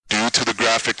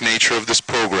graphic nature of this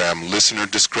program, listener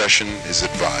discretion is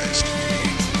advised.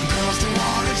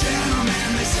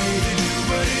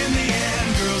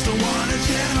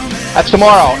 That's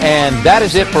tomorrow, and that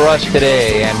is it for us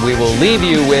today. And we will leave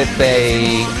you with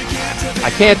a...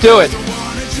 I can't do it.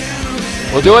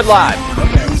 We'll do it live.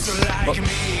 We'll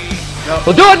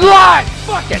do it live.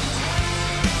 Fuck it.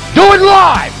 Do it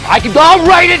live. I'll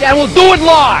write it, and we'll do it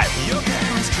live.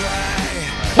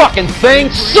 Fucking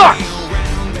thing sucks.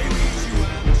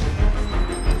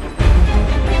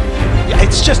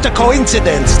 It's just a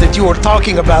coincidence that you were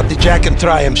talking about the Jack and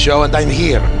Triumph show, and I'm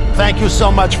here. Thank you so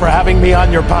much for having me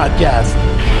on your podcast.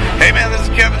 Hey man, this is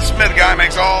Kevin Smith, guy who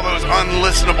makes all those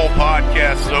unlistenable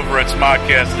podcasts over at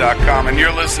smodcast.com, and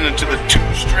you're listening to the Two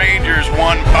Strangers,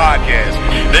 One Podcast.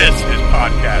 This is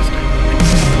podcasting.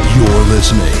 You're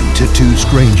listening to Two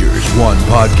Strangers, One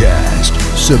Podcast.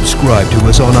 Subscribe to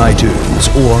us on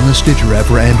iTunes or on the Stitcher app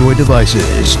for Android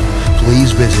devices.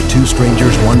 Please visit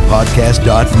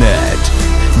twostrangersonepodcast.net.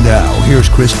 Now, here's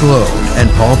Chris Cologne and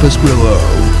Paul Pasquillo.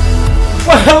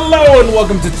 Well, hello and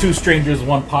welcome to Two Strangers,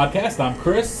 One Podcast. I'm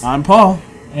Chris. I'm Paul.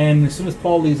 And as soon as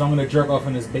Paul leaves, I'm going to jerk off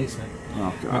in his basement.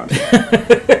 Oh, God.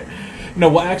 No,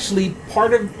 well, actually,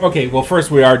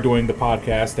 first we are doing the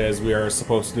podcast as we are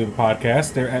supposed to do the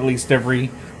podcast. At least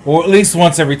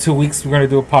once every 2 weeks, we're going to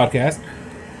do a podcast.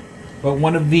 But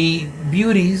one of the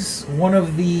beauties, one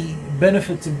of the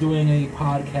benefits of doing a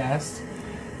podcast,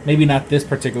 maybe not this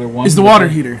particular one, is the water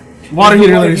heater. Water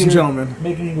heater, ladies and gentlemen.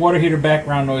 Making water heater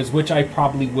background noise, which I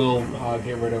probably will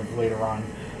get rid of later on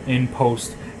in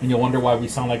post. And you'll wonder why we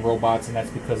sound like robots, and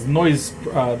that's because the noise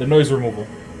removal.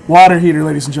 Water heater,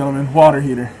 ladies and gentlemen. Water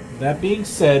heater. That being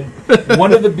said,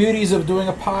 one of the beauties of doing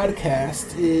a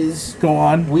podcast is... Go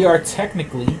on. We are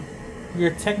technically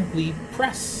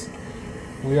press.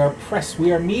 We are press.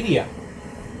 We are media.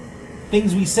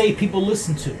 Things we say, people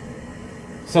listen to.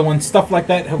 So when stuff like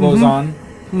that goes on...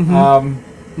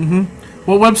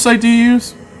 What website do you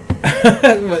use?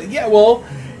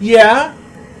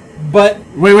 But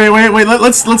wait.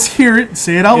 Let's hear it.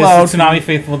 Say it out loud.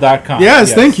 TsunamiFaithful.com.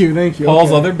 Yes, thank you.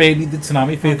 Paul's other baby, the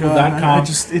TsunamiFaithful.com.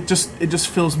 It just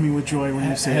fills me with joy when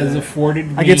you say has that. Afforded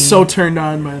me. I get so turned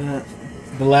on by that.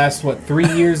 The last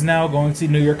 3 years now, going to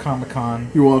New York Comic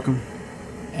Con. You're welcome.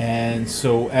 And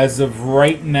so as of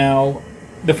right now,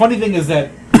 the funny thing is that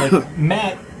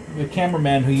Matt, the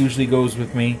cameraman who usually goes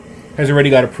with me, has already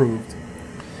got approved.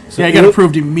 So I got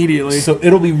approved immediately. So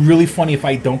it'll be really funny if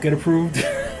I don't get approved.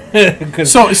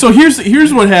 So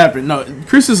here's what happened. No,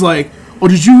 Chris is like, "Oh,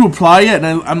 did you apply yet?"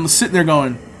 And I'm sitting there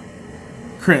going,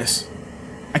 "Chris,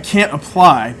 I can't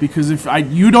apply because if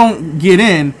you don't get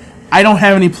in, I don't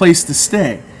have any place to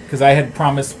stay." Because I had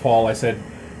promised Paul, I said,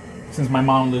 since my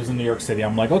mom lives in New York City,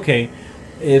 I'm like, okay,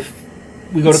 if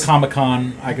we go to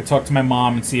Comic-Con, I could talk to my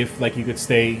mom and see if you could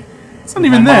stay. It's not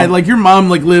even that. Your mom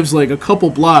lives a couple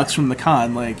blocks from the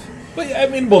con. But I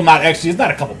mean, well, not actually. It's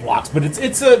not a couple blocks, but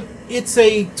it's a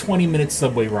 20-minute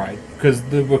subway ride because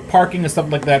the parking and stuff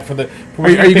like that for the. Are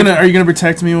you gonna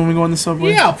protect me when we go on the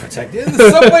subway? Yeah, I'll protect you.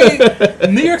 The subway,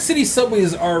 New York City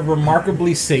subways are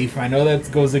remarkably safe. I know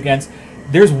that goes against.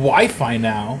 There's Wi-Fi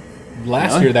now.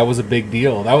 Last year, that was a big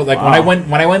deal. That was when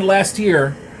I went last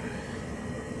year.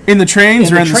 In the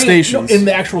trains or in the stations? No, in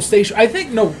the actual station. I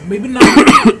think maybe not.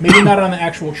 Maybe not on the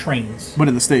actual trains. But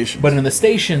in the stations. But in the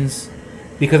stations,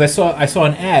 because I saw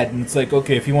an ad and it's like,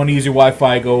 okay, if you want to use your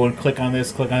Wi-Fi, go and click on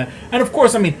this, click on that. And of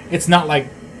course, I mean, it's not like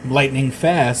lightning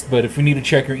fast, but if you need to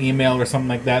check your email or something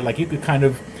like that, you could kind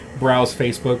of browse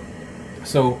Facebook.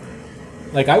 So,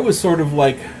 I was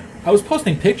I was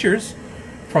posting pictures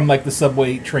from the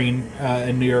subway train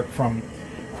in New York from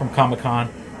Comic-Con.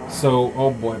 So,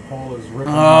 oh boy, Paul is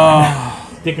ripping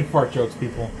dick and fart jokes,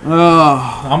 people.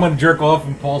 I'm going to jerk off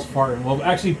and Paul's farting. Well,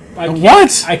 actually,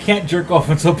 I can't jerk off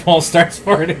until Paul starts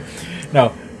farting.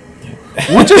 No.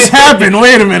 What just happened?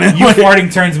 Wait a minute.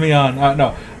 Farting turns me on.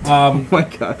 No. Oh my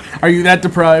God. Are you that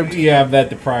deprived? Yeah, I'm that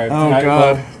deprived. Oh,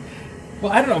 God.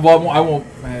 Well, I don't know. Well, I won't.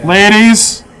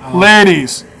 Ladies,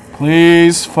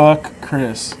 please fuck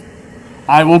Chris.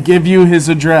 I will give you his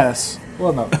address.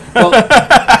 Well, no. Well,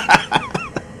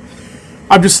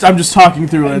 I'm just talking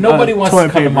through it. Nobody wants to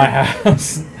come to my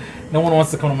house. No one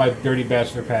wants to come to my dirty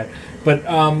bachelor pad. But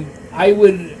I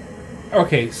would.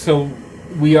 Okay, so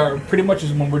we are pretty much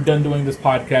when we're done doing this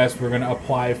podcast, we're going to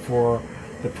apply for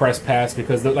the press pass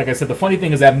because, like I said, the funny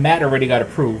thing is that Matt already got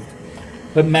approved.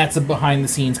 But Matt's a behind the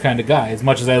scenes kind of guy. As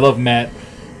much as I love Matt,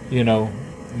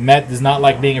 Matt does not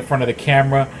like being in front of the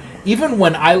camera. Even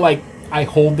when I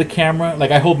hold the camera,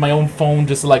 I hold my own phone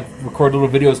just to record little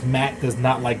videos. Matt does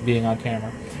not like being on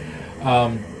camera.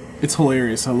 It's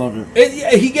hilarious. I love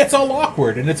it. He gets all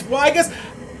awkward, and it's I guess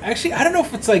actually I don't know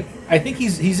if it's like I think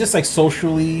he's just like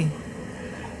socially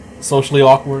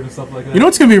awkward and stuff like that. You know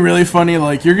what's gonna be really funny?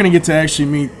 Like you're gonna get to actually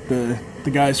meet the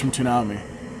guys from Toonami.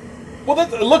 Well,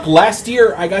 look, last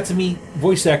year I got to meet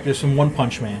voice actors from One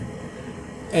Punch Man,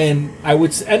 and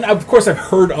of course I've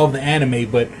heard of the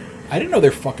anime, but I didn't know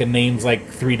their fucking names like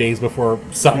 3 days before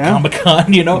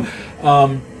Comic-Con. You know.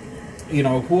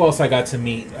 Who else I got to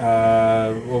meet?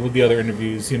 What were the other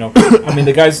interviews? I mean,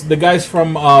 the guys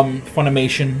from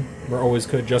Funimation were always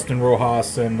good. Justin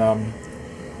Rojas and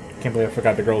can't believe I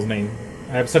forgot the girl's name.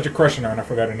 I have such a crush on her, and I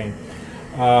forgot her name.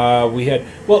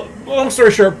 Long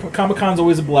story short, Comic-Con's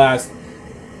always a blast.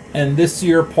 And this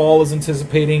year, Paul is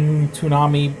anticipating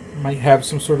Toonami might have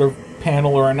some sort of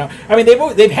panel or not. I mean,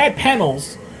 they've had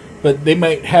panels, but they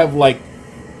might have like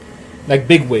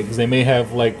big wigs. They may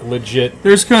have like legit.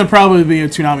 There's gonna probably be a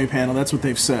Toonami panel. That's what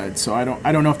they've said. So I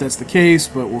don't know if that's the case,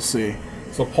 but we'll see.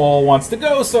 So Paul wants to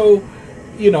go. So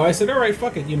I said, all right,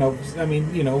 fuck it. I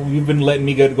mean, you've been letting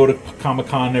me go to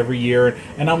Comic-Con every year,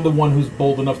 and I'm the one who's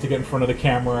bold enough to get in front of the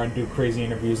camera and do crazy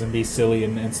interviews and be silly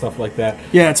and stuff like that.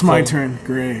 Yeah, it's my turn.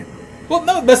 Great. Well,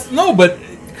 but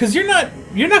because you're not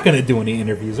gonna do any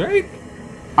interviews, right?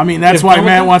 I mean, that's why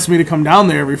Matt wants me to come down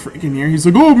there every freaking year. He's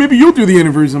like, oh, maybe you'll do the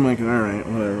interviews. I'm like, all right,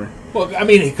 whatever. Well, I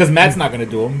mean, because Matt's not going to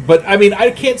do them. But, I mean,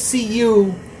 I can see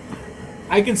you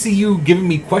giving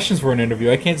me questions for an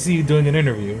interview. I can't see you doing an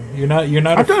interview. You're not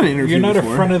I've done an interview You're not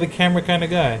before. A front of the camera kind of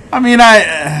guy. I mean,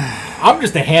 I'm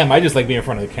just a ham. I just like being in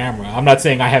front of the camera. I'm not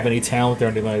saying I have any talent or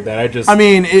anything like that. I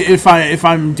mean, if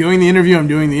I'm doing the interview, I'm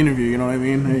doing the interview. You know what I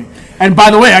mean? And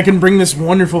by the way, I can bring this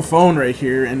wonderful phone right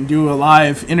here and do a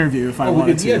live interview if I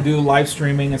wanted to. Yeah, do live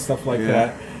streaming and stuff like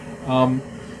that.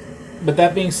 But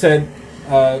that being said,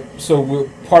 so we're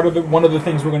part of it. One of the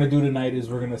things we're going to do tonight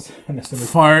is we're going to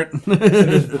fart. As soon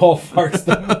as Paul farts,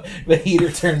 the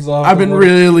heater turns off. I've been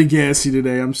really gassy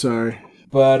today. I'm sorry.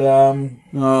 But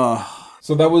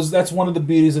so that's one of the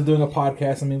beauties of doing a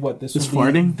podcast. I mean,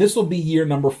 farting? This will be year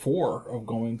number 4 of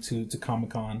going to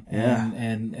Comic-Con. Yeah.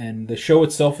 And the show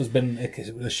itself has been the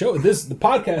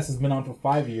podcast has been on for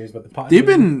 5 years, but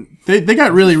they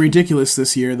got really ridiculous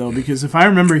this year though, because if I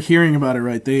remember hearing about it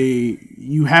right,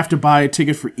 you have to buy a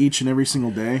ticket for each and every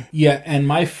single day. Yeah, and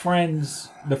the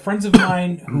friends of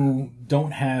mine who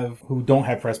don't have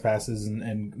press passes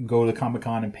and go to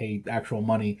Comic-Con and pay actual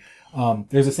money.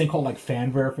 There's this thing called like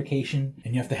fan verification,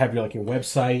 and you have to have your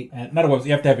website, and not a website.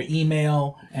 You have to have your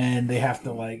email, and they have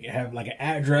to have an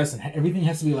address, and everything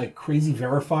has to be like crazy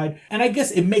verified. And I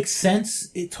guess it makes sense.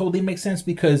 It totally makes sense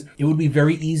because it would be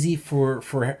very easy for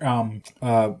what's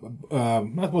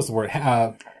the word?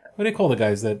 What do they call the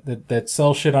guys that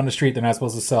sell shit on the street they're not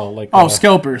supposed to sell?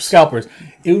 Scalpers. Scalpers.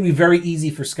 It would be very easy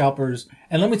for scalpers.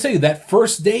 And let me tell you, that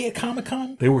first day at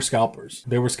Comic-Con, they were scalpers.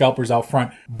 They were scalpers out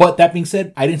front. But that being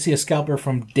said, I didn't see a scalper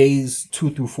from days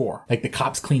 2 through 4. Like, the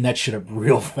cops cleaned that shit up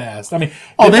real fast. I mean...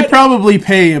 they probably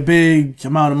pay a big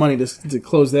amount of money to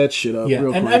close that shit up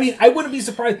real quick. I mean, I wouldn't be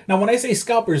surprised. Now, when I say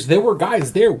scalpers, there were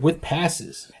guys there with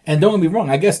passes. And don't get me wrong,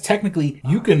 I guess technically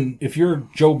you can, if you're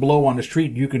Joe Blow on the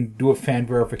street, you can do a fan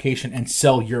verification and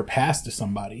sell your pass to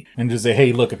somebody. And just say,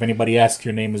 hey, look, if anybody asks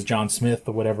your name is John Smith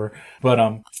or whatever. But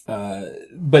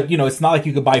it's not like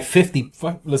you could buy 50.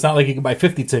 It's not like you could buy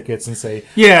 50 tickets and say,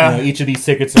 each of these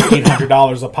tickets are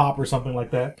 $800 a pop or something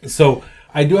like that. So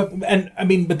I do have, and I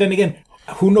mean, but then again,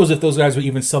 who knows if those guys were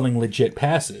even selling legit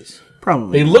passes?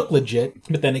 Probably. They look legit,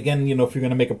 but then again, if you're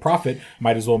going to make a profit,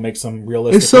 might as well make some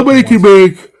realistic. If somebody can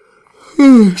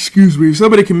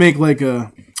make like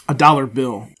a dollar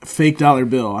bill, a fake dollar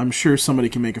bill, I'm sure somebody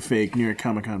can make a fake New York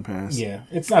Comic-Con pass. Yeah,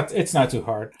 it's not too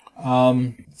hard.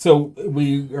 So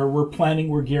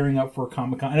we're gearing up for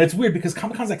Comic-Con, and it's weird because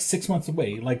Comic-Con's like 6 months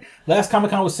away. Like last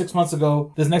Comic-Con was 6 months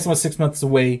ago. This next one's 6 months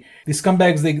away. These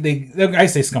scumbags, I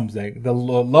say scumbags, the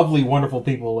lovely, wonderful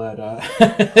people at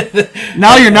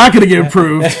now you're not going to get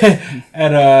approved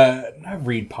at not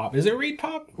Reed Pop. Is it Reed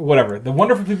Pop? Whatever. The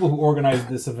wonderful people who organized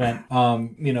this event.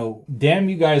 Damn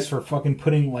you guys for fucking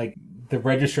putting like the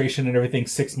registration and everything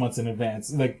 6 months in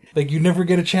advance. Like you never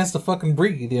get a chance to fucking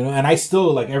breathe, And I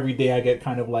still, every day I get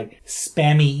kind of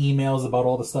spammy emails about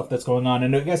all the stuff that's going on.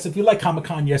 And I guess if you like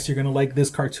Comic-Con, yes, you're going to like this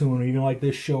cartoon, or you're going to like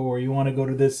this show, or you want to go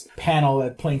to this panel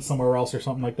that's playing somewhere else or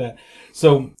something like that.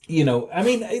 So, I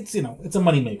mean, it's a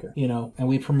moneymaker, and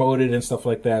we promote it and stuff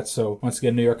like that. So once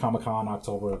again, New York Comic-Con,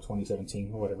 October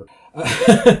 2017 or whatever.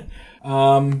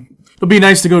 It'd be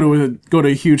nice to go to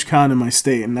a huge con in my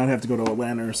state and not have to go to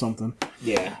Atlanta or something.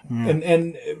 Yeah.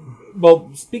 And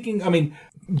well, speaking, I mean,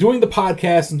 doing the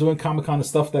podcast and doing Comic-Con is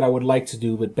stuff that I would like to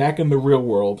do, but back in the real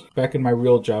world, back in my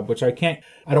real job, which I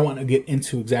don't want to get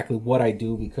into exactly what I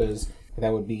do because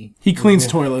that would be... He cleans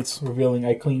toilets. Revealing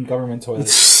I clean government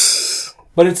toilets.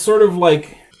 But it's sort of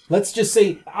like... Let's just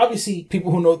say, obviously,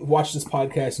 people who watch this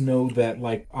podcast know that,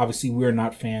 like, obviously we're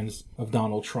not fans of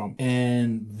Donald Trump.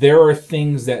 And there are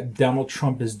things that Donald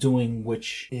Trump is doing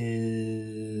which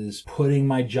is putting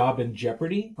my job in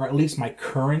jeopardy, or at least my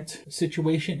current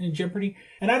situation in jeopardy.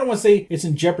 And I don't want to say it's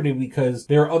in jeopardy because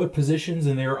there are other positions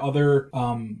and there are other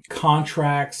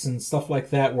contracts and stuff like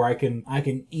that where I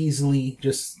can easily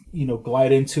just,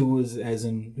 glide into as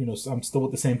in, I'm still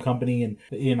with the same company and,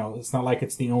 it's not like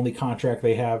it's the only contract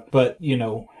they have. But,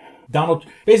 Donald,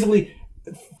 basically,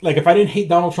 like, if I didn't hate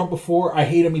Donald Trump before, I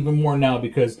hate him even more now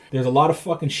because there's a lot of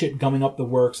fucking shit gumming up the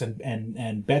works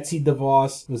and Betsy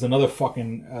DeVos was another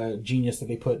fucking genius that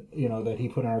they put, that he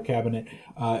put in our cabinet.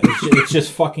 It's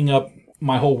just fucking up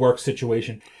my whole work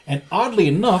situation. And oddly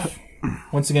enough,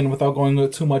 once again, without going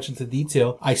too much into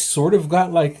detail, I sort of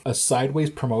got like a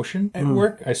sideways promotion at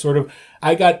work.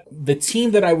 I got, the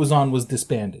team that I was on was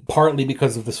disbanded, partly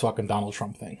because of this fucking Donald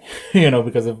Trump thing,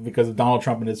 because of Donald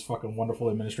Trump and his fucking wonderful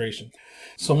administration.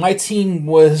 So my team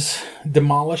was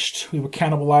demolished. We were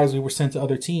cannibalized. We were sent to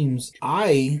other teams.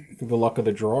 I, through the luck of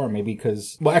the draw, maybe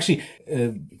because,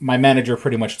 my manager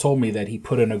pretty much told me that he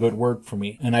put in a good word for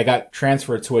me, and I got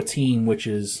transferred to a team which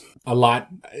is a lot.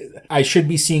 I should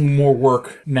be seeing more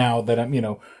work now that I'm,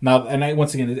 now, and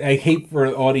once again, I hate for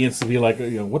the audience to be like,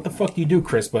 what the fuck do you do,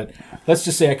 Chris? But let's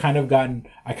just say I kind of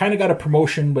got a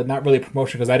promotion, but not really a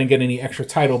promotion because I didn't get any extra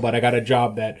title, but I got a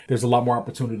job that there's a lot more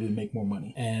opportunity to make more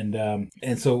money.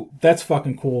 And so that's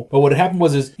fucking cool. But what happened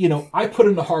was I put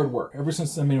in the hard work ever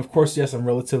since, of course, yes, I'm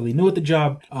relatively new at the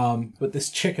job. But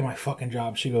this chick in my fucking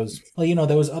job, she goes, well,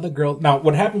 there was other girls. Now,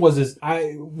 what happened was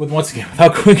once again,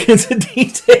 without going into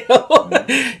detail,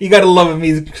 you gotta love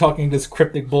me talking this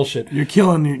cryptic bullshit. You're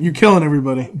killing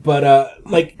everybody. But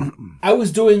I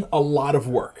was doing a lot of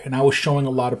work and I was showing a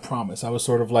lot of promise. I was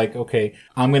sort of like, okay,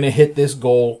 I'm gonna hit this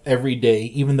goal every day,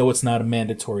 even though it's not a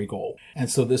mandatory goal. And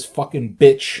so this fucking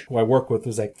bitch who I work with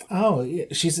was like, oh,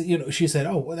 she said,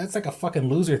 oh, well, that's like a fucking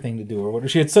loser thing to do, or whatever.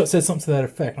 She had said something to that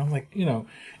effect. And I'm like,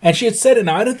 and she had said it.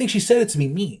 Now I don't think she said it to be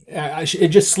mean. It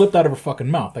just slipped out of her fucking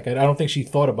mouth. Like I don't think she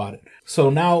thought about it. So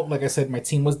now, like I said, my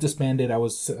team was disbanded. I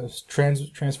was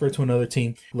transferred to another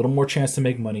team, a little more chance to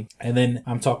make money. And then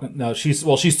I'm talking. No,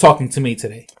 she's talking to me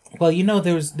today. Well,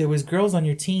 there was girls on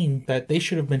your team that they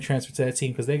should have been transferred to that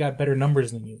team because they got better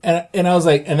numbers than you. And I was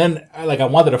like, and then I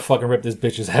wanted to fucking rip this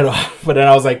bitch's head off, but then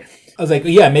I was like,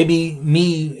 yeah, maybe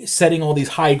me setting all these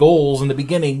high goals in the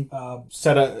beginning,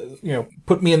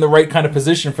 put me in the right kind of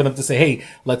position for them to say, hey,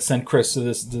 let's send Chris to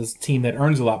this team that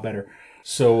earns a lot better.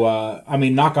 So,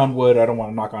 knock on wood. I don't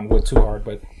want to knock on wood too hard,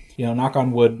 but, knock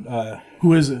on wood.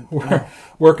 Who is it?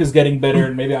 Work is getting better,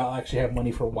 and maybe I'll actually have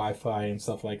money for Wi-Fi and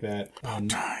stuff like that.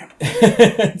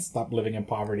 Time. Stop living in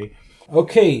poverty.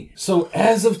 Okay, so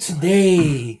as of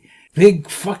today, big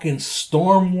fucking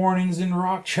storm warnings in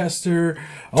Rochester.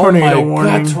 Tornado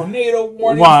warning. God, tornado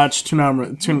warning. Watch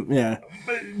tsunami. Yeah.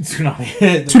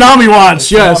 Tsunami. Tsunami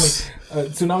watch. Yes.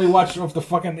 Tsunami watch off the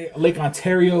fucking Lake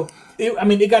Ontario.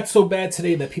 It got so bad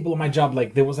today that people in my job,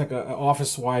 there was an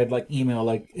office-wide email,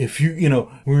 if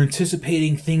we're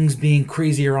anticipating things being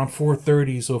crazy around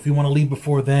 4:30, so if you want to leave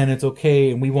before then, it's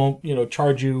okay, and we won't,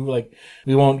 charge you,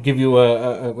 we won't give you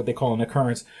a what they call an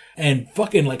occurrence. And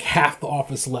fucking half the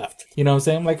office left. You know what I'm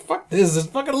saying? I'm like, fuck this. It's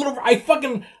fucking little. I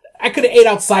could have ate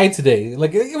outside today.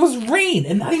 It was rain,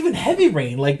 and not even heavy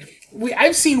rain.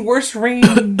 I've seen worse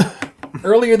rain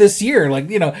earlier this year.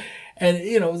 And,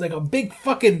 it was like a big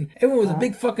fucking, everyone was a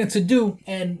big fucking to-do.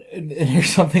 And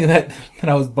here's something that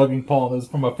I was bugging Paul. It was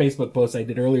from a Facebook post I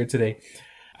did earlier today.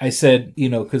 I said,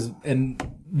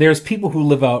 and there's people who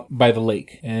live out by the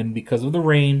lake. And because of the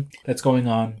rain that's going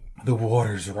on, the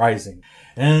water's rising.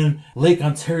 And Lake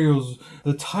Ontario's,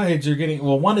 the tides are getting,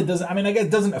 it doesn't, I guess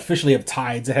it doesn't officially have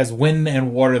tides. It has wind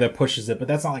and water that pushes it, but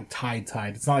that's not like tide.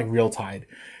 It's not like real tide.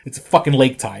 It's a fucking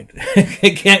lake tide.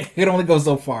 It only goes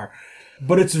so far.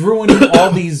 But it's ruining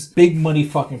all these big money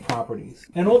fucking properties.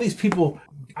 And all these people,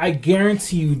 I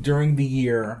guarantee you during the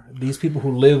year, these people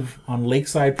who live on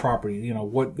lakeside property,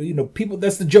 people,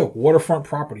 that's the joke, waterfront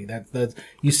property. That's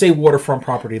you say waterfront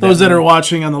property. Those that are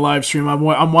watching on the live stream, I'm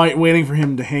waiting for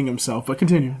him to hang himself, but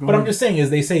continue. But I'm just saying, is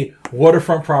they say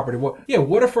waterfront property. Well, yeah,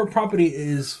 waterfront property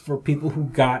is for people who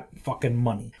got fucking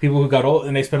money. People who got all,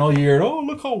 and they spend all year,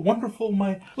 look how wonderful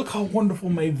my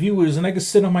view is, and I could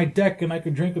sit on my deck and I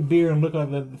could drink a beer and look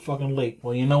at the fucking lake.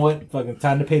 Well, you know what? Fucking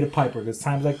time to pay the piper, because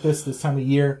times like this time of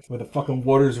year, where the fucking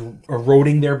water's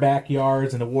eroding their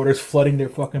backyards and the water's flooding their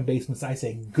fucking basements, I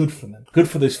say good for them. Good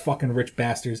for those fucking rich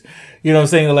bastards. You know what I'm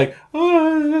saying? They're like,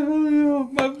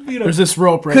 there's this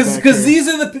rope right back because these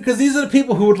are the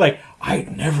people who would like,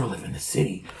 I'd never live in the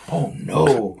city. Oh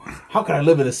no, how could I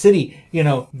live in the city? You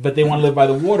know, but they want to live by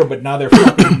the water. But now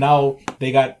now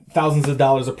they got thousands of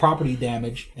dollars of property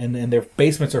damage, and their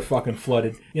basements are fucking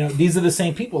flooded. You know, these are the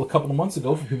same people. A couple of months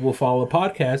ago, for people who follow the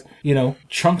podcast, you know,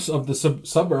 chunks of the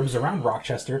suburbs around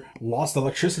Rochester lost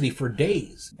electricity for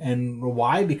days. And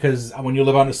why? Because when you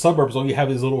live out in the suburbs, all you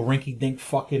have is little rinky-dink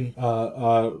fucking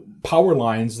power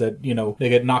lines that, you know, they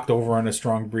get knocked over on a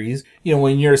strong breeze. You know,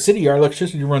 when you're a city, our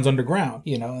electricity runs underground.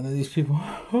 You know, and then these people.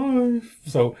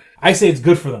 So I say it's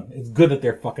good for them. It's good that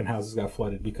their fucking houses got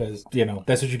flooded, because, you know,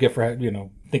 that's what you get for, you know,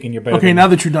 thinking you're better. Okay, now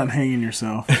that you're done hanging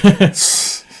yourself.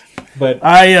 But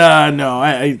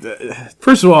I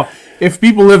first of all, if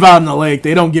people live out in the lake,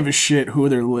 they don't give a shit where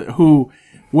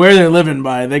they're living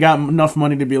by. They got enough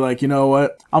money to be like, you know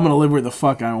what, I'm gonna live where the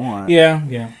fuck I want.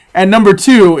 Yeah. And number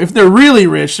two, if they're really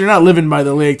rich, they're not living by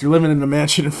the lake. They're living in a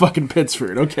mansion in fucking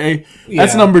Pittsford. Okay,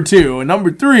 that's number two. And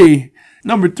number three,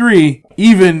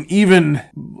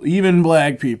 even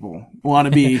black people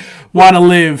want to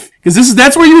live, because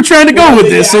that's where you were trying to go with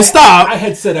this. So stop.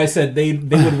 I said they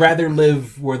would rather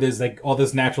live where there's like all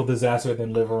this natural disaster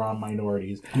than live around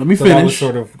minorities. Let me finish. That was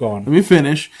sort of gone. Let me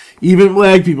finish. Even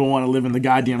black people want to live in the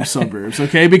goddamn suburbs,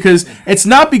 okay? Because it's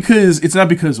not because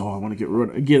I want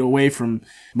to get away from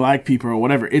black people or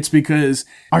whatever. It's because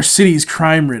our city is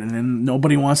crime ridden and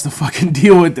nobody wants to fucking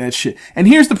deal with that shit. And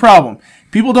here's the problem: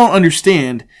 people don't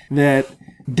understand that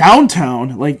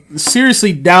downtown, like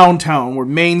seriously downtown, where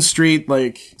Main Street,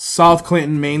 like South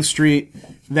Clinton, Main Street,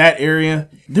 that area,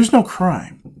 there's no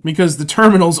crime because the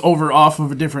terminal's over off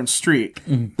of a different street.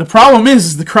 Mm-hmm. The problem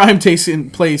is the crime takes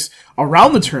place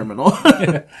around the terminal.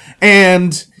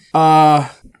 And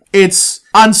it's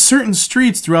on certain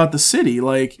streets throughout the city,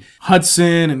 like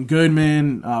Hudson and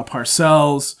Goodman,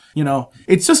 Parcells. You know,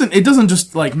 it doesn't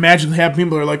just like magically happen.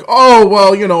 People are like, oh,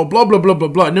 well, you know, blah, blah, blah, blah,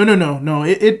 blah. No.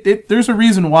 It there's a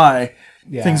reason why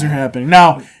things are happening.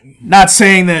 Now, not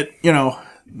saying that, you know,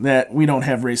 that we don't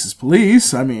have racist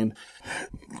police. I mean,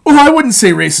 well, I wouldn't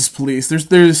say racist police.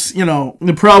 There's, you know,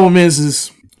 the problem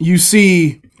is you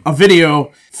see a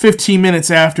video 15 minutes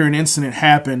after an incident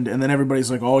happened, and then everybody's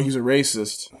like, oh, he's a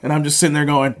racist. And I'm just sitting there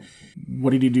going, what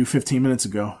did he do 15 minutes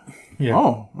ago? Yeah.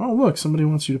 Oh, look, somebody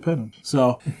wants you to pet him.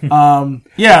 So,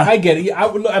 yeah. I get it.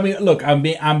 I mean, look, I'm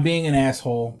being an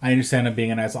asshole. I understand I'm being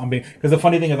an asshole. Because the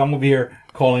funny thing is, I'm over here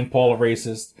calling Paul a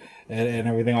racist and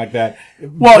everything like that.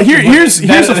 Well, here's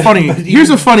a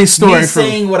funny story. Me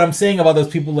saying what I'm saying about those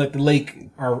people at the lake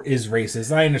is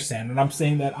racist. I understand, and I'm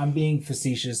saying that I'm being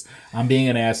facetious. I'm being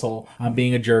an asshole. I'm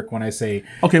being a jerk when I say.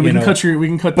 Okay, we can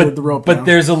cut the rope. But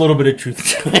there's a little bit of truth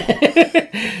to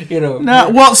it. You know.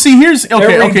 Well, see, here's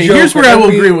here's where I will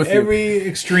agree with you. Every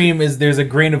extreme there's a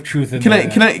grain of truth in there.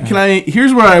 Can I?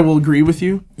 Here's where I will agree with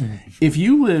you. Mm-hmm. If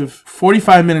you live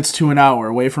 45 minutes to an hour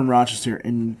away from Rochester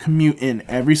and commute in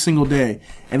every single day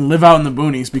and live out in the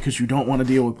boonies because you don't want to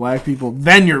deal with black people,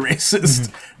 then you're racist.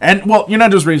 Mm-hmm. And, well, you're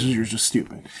not just racist, you're just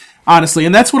stupid. Honestly,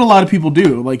 and that's what a lot of people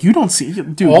do. Like, you don't see...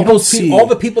 Dude, all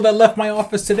the people that left my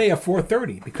office today at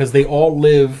 4:30 because they all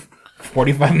live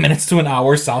 45 minutes to an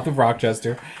hour south of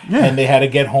Rochester, and they had to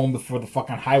get home before the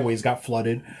fucking highways got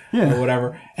flooded or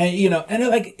whatever. And you know, and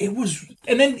it was,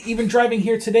 and then even driving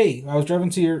here today,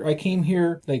 I came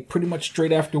here like pretty much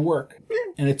straight after work,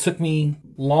 and it took me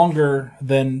longer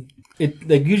than it.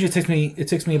 Like usually it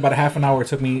takes me about a half an hour. It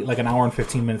took me like an hour and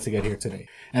 15 minutes to get here today,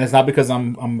 and it's not because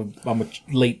I'm a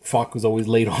late fuck who's always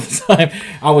late all the time.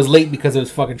 I was late because it was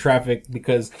fucking traffic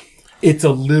because. It's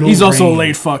a little. He's also a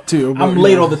late fuck too. I'm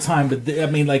late all the time, but I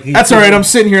mean, like that's all right. I'm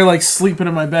sitting here like sleeping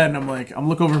in my bed, and I'm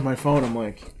looking over at my phone. I'm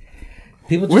like,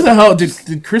 where the hell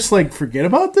did Chris like forget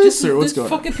about this or what's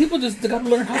going on? Fucking people just gotta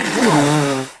learn how to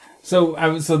do it. So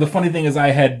the funny thing is,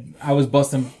 I was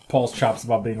busting Paul's chops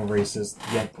about being a racist.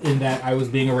 Yet in that I was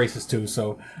being a racist too.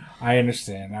 So I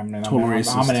understand. I'm an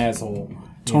asshole.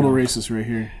 Total racist right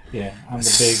here. Yeah, I'm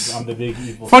the big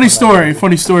evil. Funny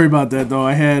story about that though.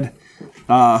 I had.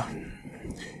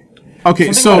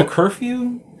 Okay, something about a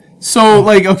curfew? So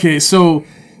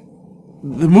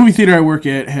the movie theater I work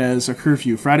at has a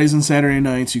curfew. Fridays and Saturday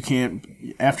nights, you can't,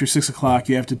 after 6 o'clock,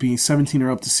 you have to be 17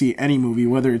 or up to see any movie,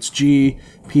 whether it's G,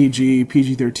 PG,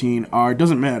 PG-13, R, it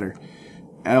doesn't matter.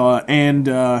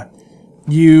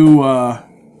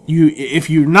 if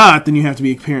you're not, then you have to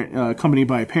be accompanied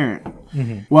by a parent.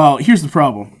 Mm-hmm. Well, here's the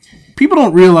problem. People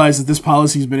don't realize that this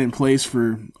policy has been in place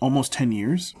for almost 10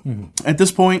 years at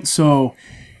this point. So,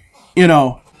 you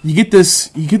get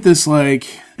this like,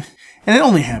 and it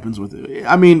only happens with it.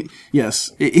 I mean,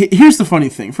 yes. Here's the funny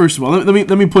thing. First of all,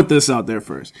 let me put this out there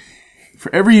first.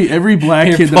 For every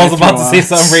black kid that I throw about to out, say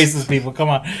some racist people. Come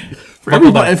on. For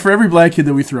every black kid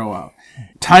that we throw out,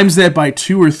 times that by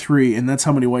 2 or 3, and that's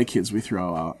how many white kids we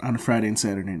throw out on a Friday and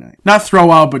Saturday night. Not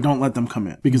throw out, but don't let them come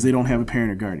in because they don't have a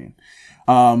parent or guardian.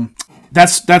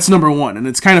 That's number one. And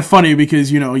it's kind of funny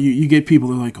because, you get people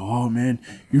that are like, oh man,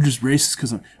 you're just racist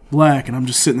because I'm black. And I'm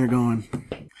just sitting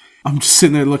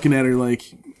there looking at her like,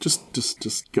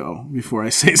 just go before I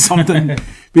say something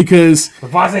because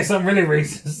if I say something really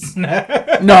racist, no.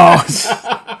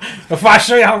 If I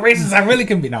show you how racist I really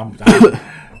can be, no.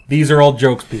 These are all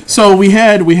jokes, people. So we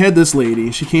had this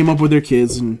lady. She came up with her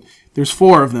kids, and there's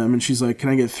 4 of them, and she's like, "Can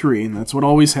I get 3?" And that's what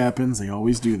always happens. They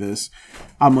always do this.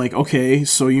 I'm like, "Okay,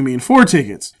 so you mean 4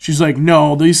 tickets?" She's like,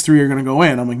 "No, these 3 are gonna go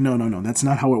in." I'm like, No, that's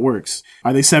not how it works.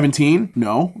 Are they 17?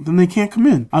 No, then they can't come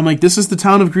in. I'm like, this is the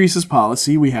town of Greece's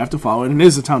policy. We have to follow it, and it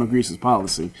is the town of Greece's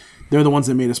policy. They're the ones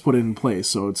that made us put it in place,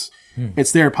 so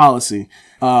it's their policy.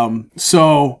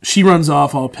 So she runs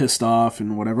off all pissed off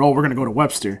and whatever. Oh, we're gonna go to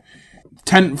Webster.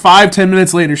 10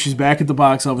 minutes later, she's back at the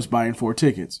box office buying 4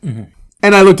 tickets. Mm-hmm.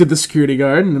 And I looked at the security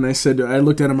guard, and I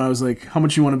looked at him, I was like, how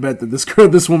much you want to bet that this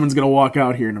woman's going to walk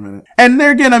out here in a minute? And there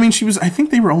again, I mean, I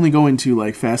think they were only going to,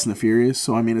 like, Fast and the Furious,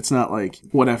 so, I mean, it's not like,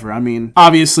 whatever. I mean,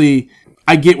 obviously,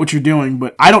 I get what you're doing,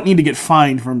 but I don't need to get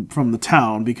fined from the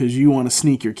town because you want to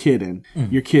sneak your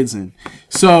kids in.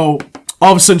 So,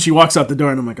 all of a sudden, she walks out the door,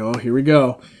 and I'm like, oh, here we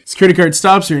go. Security guard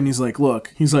stops her, and he's like,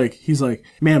 look, he's like,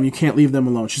 ma'am, you can't leave them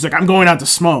alone. She's like, I'm going out to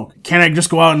smoke. Can't I just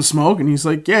go out and smoke? And he's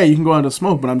like, yeah, you can go out to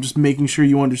smoke, but I'm just making sure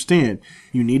you understand.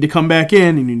 You need to come back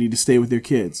in, and you need to stay with your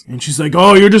kids. And she's like,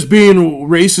 oh, you're just being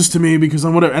racist to me because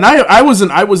I'm whatever. And I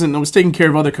was taking care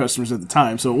of other customers at the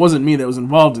time, so it wasn't me that was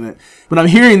involved in it. But I'm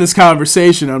hearing this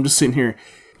conversation, and I'm just sitting here.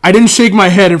 I didn't shake my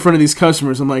head in front of these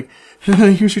customers. I'm like,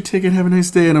 here's your ticket, have a nice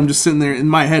day. And I'm just sitting there in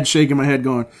my head, shaking my head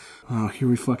going, oh, here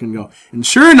we fucking go. And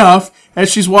sure enough,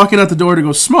 as she's walking out the door to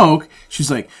go smoke,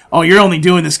 she's like, oh, you're only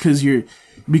doing this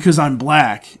because I'm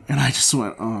black. And I just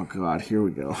went, oh God, here we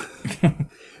go.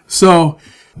 So,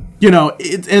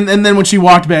 and then when she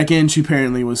walked back in, she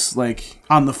apparently was like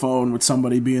on the phone with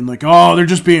somebody being like, oh, they're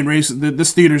just being racist.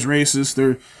 This theater's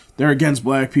racist. They're against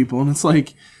black people. And it's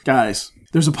like, guys,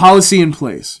 there's a policy in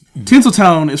place.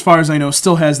 Tinseltown, as far as I know,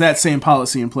 still has that same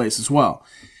policy in place as well.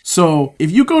 So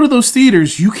if you go to those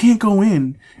theaters, you can't go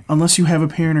in unless you have a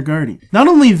parent or guardian. Not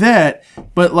only that,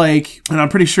 but like, and I'm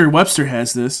pretty sure Webster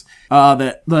has this,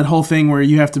 that whole thing where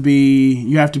you have to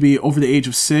be over the age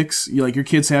of 6. Your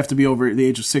kids have to be over the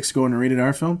age of 6 to go in a rated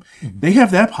R film. Mm-hmm. They have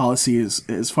that policy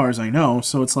as far as I know.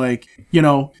 So it's like,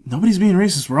 nobody's being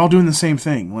racist. We're all doing the same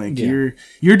thing. Like you're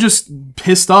just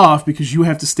pissed off because you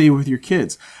have to stay with your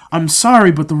kids. I'm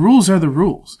sorry, but the rules are the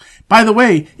rules. By the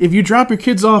way, if you drop your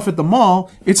kids off at the mall,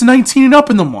 it's 19 and up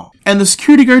in the mall. And the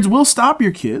security guards will stop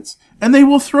your kids, and they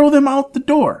will throw them out the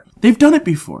door. They've done it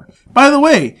before. By the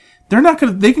way,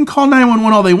 they can call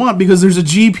 911 all they want because there's a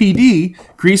GPD,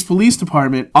 Greece Police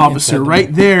Department officer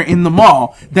right there in the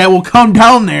mall that will come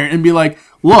down there and be like,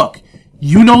 look,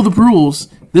 you know the rules.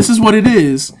 This is what it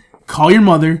is. Call your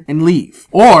mother and leave.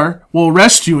 Or we'll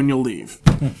arrest you and you'll leave.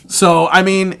 So, I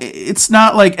mean, it's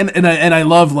not like, and I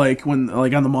love like when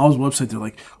like on the mall's website, they're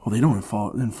like, oh, they don't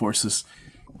enforce this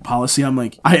policy. I'm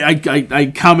like,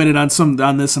 I commented on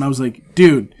this and I was like,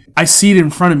 dude, I see it in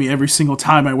front of me every single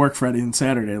time I work Friday and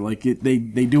Saturday. Like they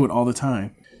do it all the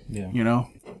time. Yeah.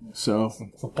 So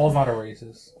Paul's not a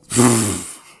racist.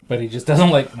 But he just doesn't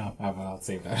like... No, I'll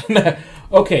save that.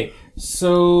 Okay, a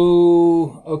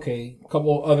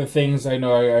couple other things. I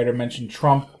know I already mentioned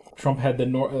Trump. Trump had the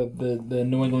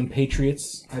New England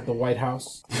Patriots at the White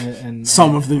House. And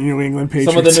some of the New England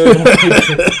Patriots. Some of the New England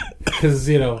Patriots. Because,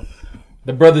 the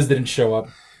brothers didn't show up.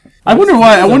 I wonder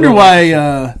why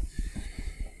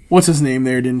what's his name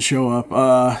there didn't show up.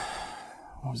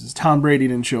 What was this? Tom Brady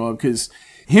didn't show up because...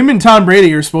 Him and Tom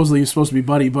Brady are supposed to be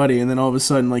buddy, and then all of a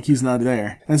sudden, like, he's not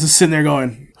there. And it's just sitting there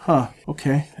going, huh,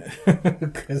 okay.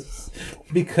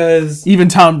 Because... Even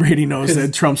Tom Brady knows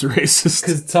that Trump's a racist.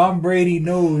 Because Tom Brady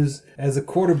knows, as a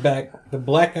quarterback, the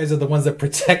black guys are the ones that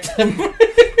protect him.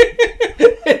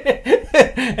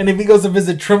 And if he goes to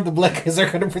visit Trump, the black guys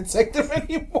aren't going to protect him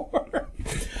anymore.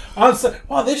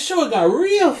 Wow, this show got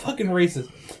real fucking racist.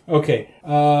 Okay,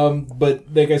 but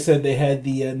like I said, they had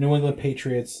the New England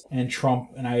Patriots and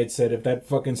Trump, and I had said if that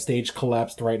fucking stage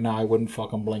collapsed right now, I wouldn't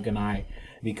fucking blink an eye.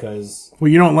 because Well,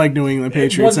 you don't like New England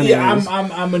Patriots anyways.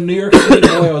 I'm a New York City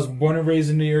boy. I was born and raised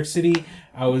in New York City.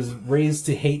 I was raised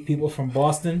to hate people from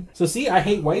Boston. So see, I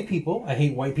hate white people. I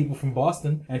hate white people from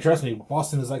Boston. And trust me,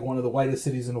 Boston is like one of the whitest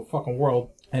cities in the fucking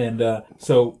world. And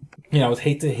so, you know, I was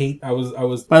hate. I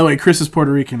was. By the way, Chris is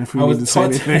Puerto Rican. If we need to say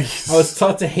anything, I was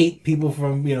taught to hate people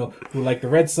from, you know, who like the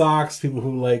Red Sox, people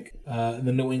who like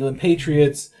the New England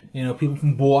Patriots. You know, people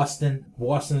from Boston.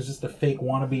 Boston is just a fake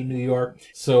wannabe New York.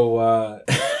 So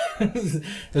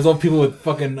there's all people with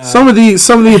fucking. Some of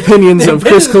the opinions of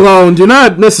Chris Cologne do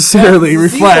not necessarily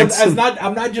reflect. I'm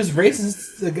not just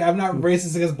racist. I'm not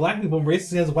racist against black people. I'm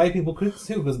racist against white people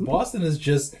too. Because Boston is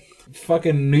just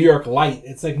fucking New York light.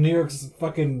 It's like New York's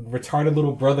fucking retarded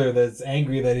little brother that's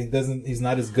angry that he's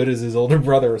not as good as his older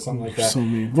brother or something like that. So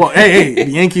mean. Well, hey,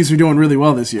 the Yankees are doing really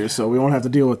well this year, so we won't have to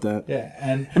deal with that. Yeah,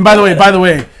 and by the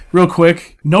way, real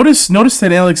quick, notice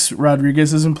that Alex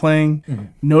Rodriguez isn't playing. Mm-hmm.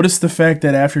 Notice the fact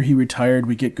that after he retired,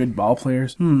 we get good ball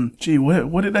players. Gee,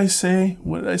 what did I say?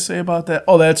 What did I say about that?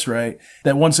 Oh, that's right.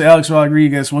 That once Alex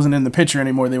Rodriguez wasn't in the picture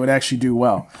anymore, they would actually do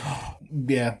well.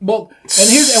 Yeah. Well, and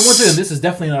once again, this is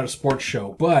definitely not a sports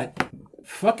show, but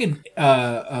fucking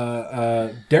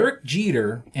Derek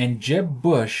Jeter and Jeb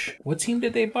Bush. What team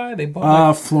did they buy? They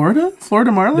bought Florida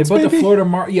Marlins. They bought the Florida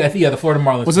the Florida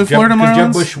Marlins. Was it Florida Marlins?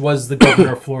 Jeb Bush was the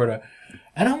governor of Florida.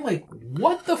 And I'm like,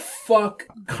 what the fuck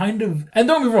kind of... And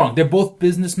don't get me wrong, they're both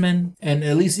businessmen. And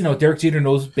at least, you know, Derek Jeter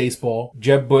knows baseball.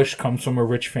 Jeb Bush comes from a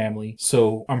rich family.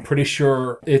 So I'm pretty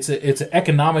sure it's an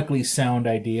economically sound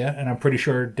idea. And I'm pretty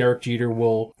sure Derek Jeter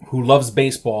who loves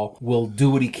baseball, will do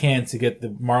what he can to get the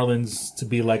Marlins to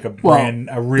be like a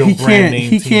real brand name team.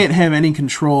 He can't have any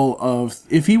control of...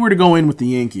 If he were to go in with the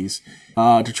Yankees...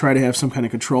 to try to have some kind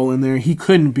of control in there. He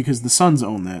couldn't because the Suns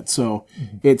own that. So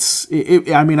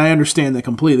I mean, I understand that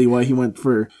completely why he went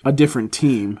for a different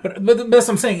team. But the best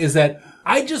I'm saying is that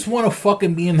I just want to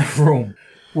fucking be in the room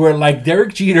where like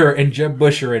Derek Jeter and Jeb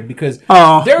Bush are in, because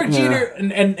Derek Jeter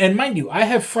and mind you, I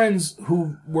have friends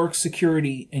who work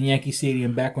security in Yankee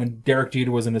Stadium back when Derek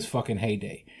Jeter was in his fucking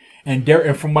heyday. And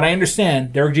from what I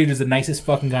understand, Derek Jeter is the nicest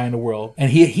fucking guy in the world.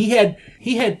 And he had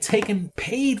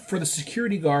paid for the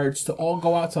security guards to all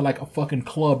go out to like a fucking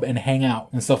club and hang out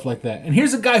and stuff like that. And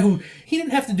here's a guy who he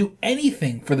didn't have to do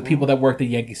anything for the people that worked at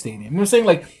Yankee Stadium. You know what I'm saying?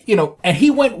 Like, you know, and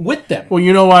he went with them. Well,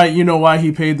 you know why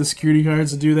he paid the security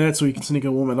guards to do that? So he can sneak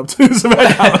a woman up to his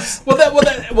house.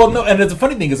 well, no. And the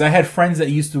funny thing is, I had friends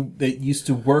that used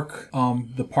to work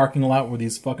the parking lot where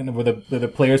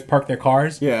the players park their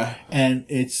cars. Yeah. And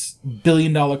it's $1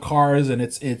 billion cars, and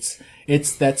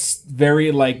it's that's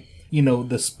very like, you know,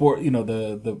 the sport, you know,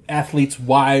 the athletes'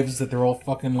 wives that they're all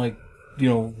fucking like, you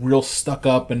know, real stuck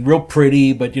up and real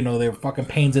pretty, but you know, they're fucking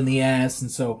pains in the ass. And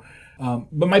so,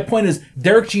 but my point is,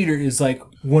 Derek Jeter is like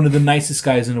one of the nicest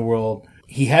guys in the world.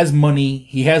 He has money,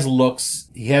 he has looks,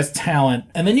 he has talent,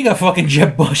 and then you got fucking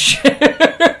Jeb Bush,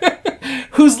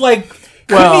 who's like,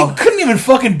 couldn't even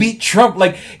fucking beat Trump.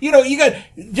 Like, you know, you got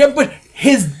Jeb Bush,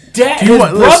 his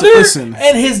brother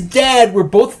and his dad were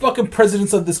both fucking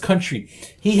presidents of this country.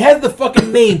 He has the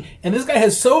fucking name, and this guy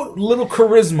has so little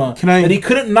charisma that he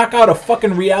couldn't knock out a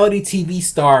fucking reality TV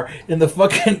star in the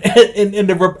fucking in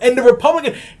the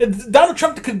Republican. Donald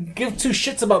Trump could give two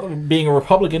shits about being a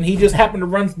Republican. He just happened to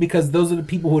run because those are the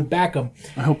people who would back him.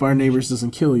 I hope our neighbors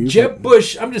doesn't kill you. Jeb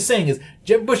Bush, I'm just saying,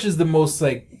 Jeb Bush is the most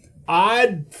like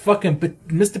odd fucking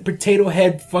Mr. Potato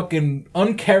Head fucking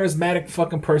uncharismatic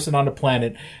fucking person on the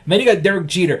planet. And then you got Derek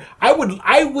Jeter. I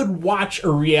would watch a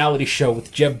reality show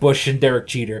with Jeb Bush and Derek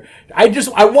Jeter. I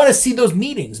want to see those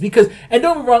meetings because, and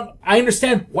don't get me wrong, I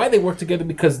understand why they work together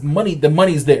because the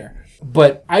money's there.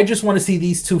 But I just want to see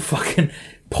these two fucking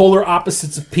polar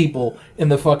opposites of people in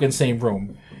the fucking same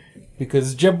room.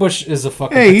 Because Jeb Bush is a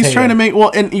fucking potato. He's trying to make...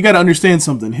 Well, and you got to understand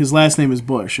something. His last name is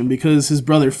Bush. And because his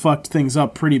brother fucked things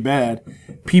up pretty bad,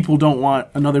 people don't want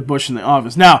another Bush in the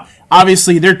office. Now,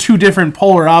 obviously, they're two different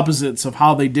polar opposites of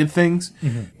how they did things.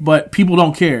 Mm-hmm. But people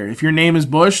don't care. If your name is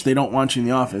Bush, they don't want you in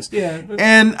the office. Yeah.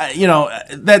 And, you know,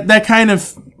 that kind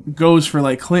of goes for,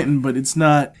 like, Clinton, but it's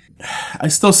not... I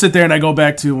still sit there and I go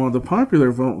back to, well, the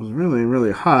popular vote was really,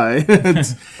 really high.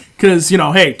 Because, you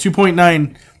know, hey,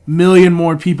 2.9... million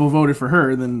more people voted for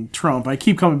her than Trump. I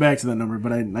keep coming back to that number,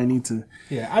 but I need to.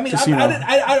 Yeah, I mean,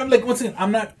 I'm like, once again,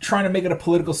 I'm not trying to make it a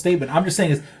political statement. I'm just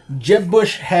saying is Jeb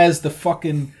Bush has the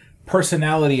fucking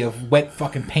personality of wet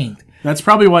fucking paint. That's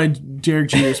probably why Derek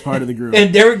Jeter is part of the group.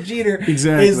 And Derek Jeter is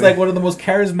like one of the most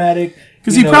charismatic.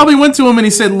 Because he probably went to him and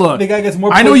he said, look, the guy gets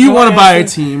more I know you want to buy a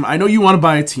team. I know you want to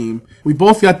buy a team. We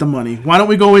both got the money. Why don't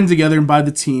we go in together and buy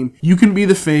the team? You can be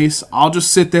the face. I'll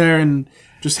just sit there and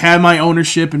just have my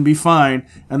ownership and be fine,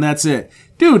 and that's it.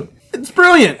 Dude, It's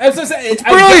brilliant. That's what I'm saying. It's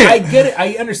brilliant. I get it.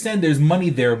 I understand there's money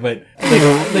there, but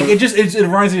it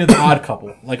reminds me of The Odd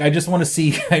Couple. Like I just want to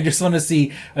see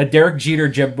a Derek Jeter,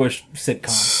 Jeb Bush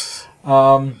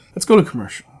sitcom. Let's go to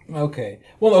commercial. Okay.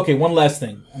 Well, okay. One last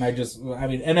thing, and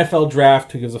NFL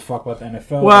draft. Who gives a fuck about the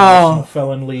NFL? Well, National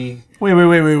Felon League.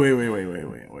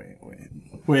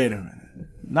 Wait a minute.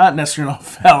 Not National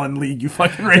Felon League, you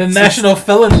fucking racist. The National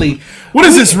Felon League. What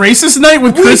is this, racist night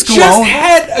with Chris Cologne? We just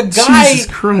had a guy.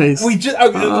 Jesus Christ.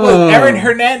 Aaron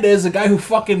Hernandez, a guy who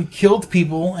fucking killed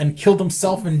people and killed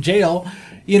himself in jail.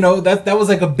 You know, that was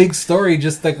like a big story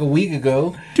just like a week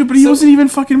ago.Id but he wasn't even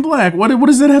fucking black. What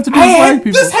does that have to do with black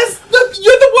people?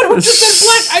 You're the one who just said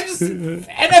black.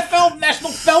 NFL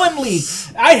National Felon League.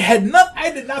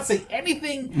 I did not say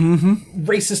anything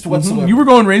racist whatsoever. You were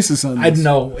going racist on this. I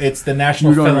know. It's the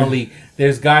National Felon League.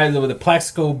 There's guys with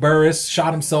Plaxico Burress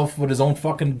shot himself with his own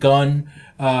fucking gun.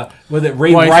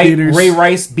 Ray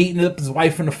Rice beating up his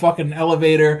wife in the fucking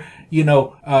elevator. And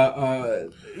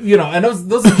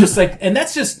those are just like, and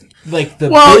that's just like the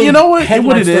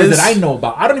headline stories that I know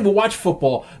about. I don't even watch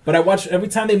football, but I watch every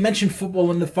time they mention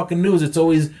football in the fucking news. It's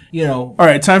always, All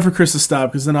right, time for Chris to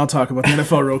stop because then I'll talk about the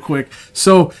NFL real quick.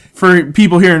 So for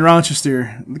people here in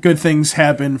Rochester, good things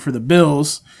happen for the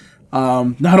Bills.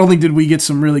 Not only did we get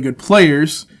some really good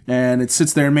players, and it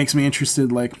sits there and makes me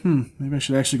interested. Like, maybe I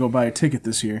should actually go buy a ticket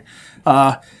this year.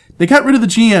 They got rid of the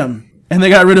GM. And they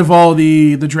got rid of all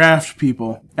the draft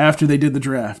people after they did the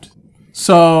draft.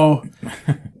 So,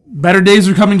 better days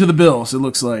are coming to the Bills, it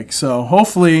looks like. So,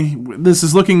 hopefully, this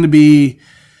is looking to be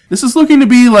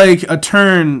like a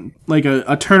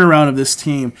turnaround of this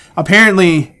team.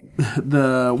 Apparently,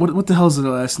 what the hell is the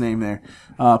last name there?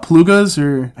 Plugas,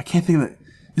 or I can't think of it.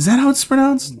 Is that how it's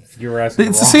pronounced? You're asking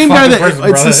it's the same guy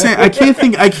it's the same.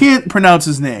 I can't pronounce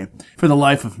his name for the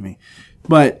life of me.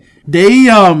 But they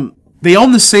own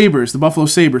the Sabres, the Buffalo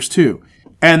Sabres, too.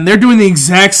 And they're doing the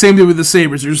exact same thing with the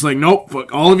Sabres. They're just like, nope,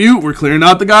 fuck all of you. We're clearing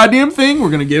out the goddamn thing. We're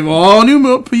going to give all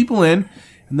new people in.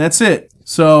 And that's it.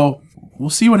 So, we'll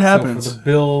see what happens. So for the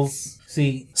Bills,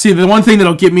 see, the one thing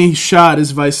that'll get me shot is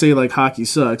if I say, like, hockey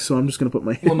sucks. So, I'm just going to put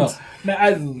my hands. Well,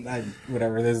 no.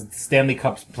 Whatever. There's Stanley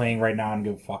Cup's playing right now. I don't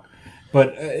give a fuck.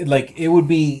 But, it would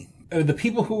be... The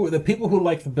people who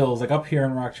like the Bills, like up here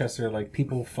in Rochester, like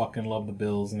people fucking love the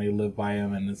Bills and they live by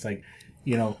them, and it's like,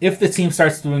 if the team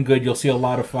starts doing good, you'll see a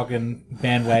lot of fucking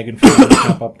bandwagon fans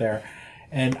jump up there.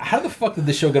 And how the fuck did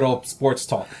the show get all sports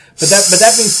talk? But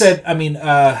that being said, I mean,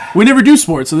 we never do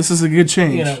sports, so this is a good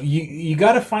change. You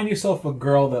got to find yourself a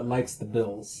girl that likes the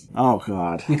Bills. Oh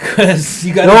God, because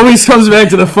it always comes back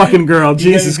to the fucking girl.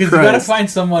 Jesus Christ, you got to find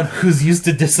someone who's used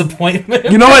to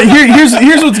disappointment. You know what? Here's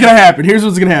what's gonna happen. Here's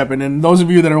what's gonna happen. And those of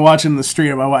you that are watching the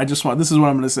stream, this is what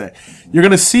I'm gonna say. You're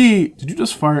gonna see. Did you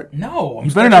just fart? No,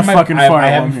 you better not fucking fart. I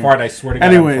haven't farted. I swear to God.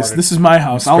 Anyways, this is my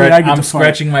house. I'm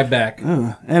scratching my back.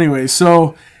 Anyway, so.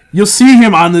 You'll see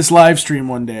him on this live stream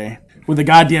one day with a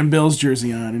goddamn Bills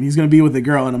jersey on, and he's going to be with a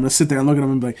girl, and I'm going to sit there and look at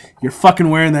him and be like, you're fucking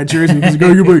wearing that jersey? Because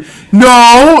you're like,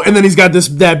 no! And then he's got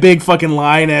that big fucking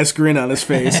lion-ass grin on his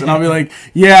face, and I'll be like,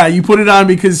 yeah, you put it on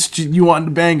because you wanted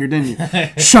to bang her, didn't you?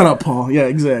 Shut up, Paul. Yeah,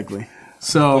 exactly.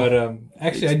 So, but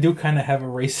actually, I do kind of have a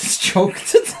racist joke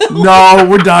to tell. No,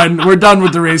 we're done. We're done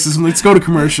with the racism. Let's go to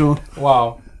commercial.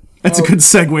 Wow. That's a good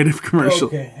segue to commercial.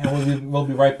 Okay, and we'll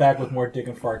be right back with more dick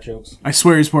and fart jokes. I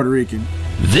swear he's Puerto Rican.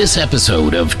 This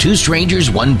episode of Two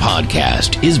Strangers, One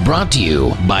Podcast is brought to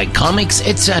you by Comics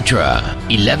Etc.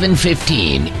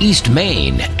 1115 East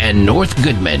Main and North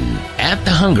Goodman at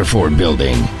the Hungerford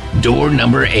Building, door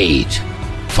number 8.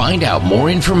 Find out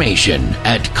more information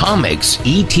at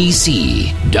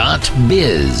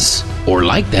comicsetc.biz or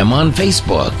like them on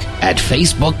Facebook at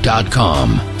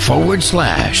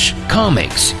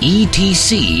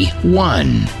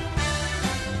facebook.com/comicsetc1.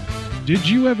 Did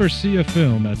you ever see a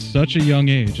film at such a young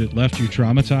age it left you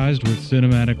traumatized with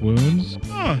cinematic wounds?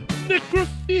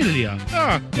 Necrophilia.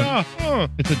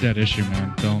 It's a dead issue,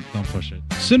 man. Don't push it.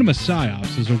 Cinema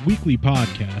Psyops is a weekly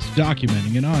podcast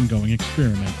documenting an ongoing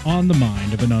experiment on the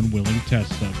mind of an unwilling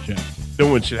test subject. No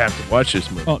one should have to watch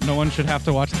this movie. Oh, no one should have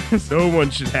to watch this? No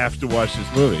one should have to watch this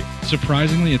movie.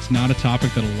 Surprisingly, it's not a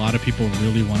topic that a lot of people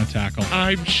really want to tackle.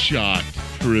 I'm shocked,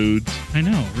 prudes. I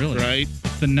know, really. Right?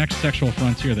 It's the next sexual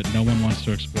frontier that no one wants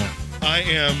to explore. I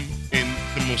am, in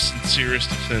the most sincerest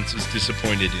of senses,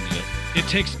 disappointed in you. It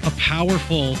takes a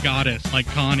powerful goddess like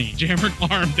Connie, jam her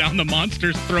arm down the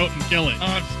monster's throat and kill it. Oh,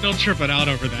 I'm still tripping out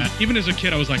over that. Even as a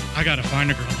kid, I was like, I gotta find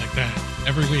a girl like that.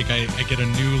 Every week, I get a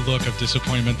new look of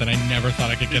disappointment that I never thought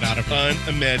I could get out of here.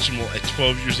 Unimaginable. At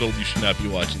 12 years old, you should not be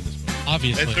watching this movie.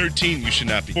 Obviously. At 13, you should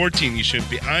not be. 14, you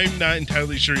shouldn't be. I'm not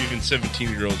entirely sure even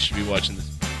 17-year-olds should be watching this.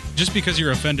 just because you're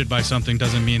offended by something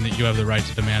doesn't mean that you have the right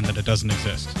to demand that it doesn't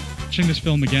exist. Watching this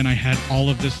film again, I had all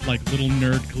of this like little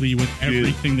nerd glee with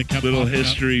everything that kept little popping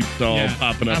history up. doll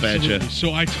popping up absolutely. at you.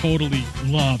 So I totally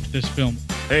loved this film.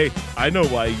 Hey, I know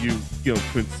why you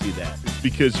couldn't see that. It's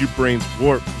because your brain's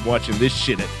warped from watching this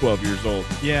shit at 12 years old.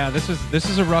 Yeah, this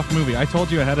is a rough movie. I told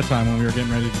you ahead of time when we were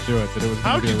getting ready to do it that it was.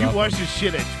 How gonna be a did you rough watch one. this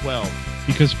shit at 12?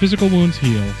 Because physical wounds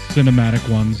heal, cinematic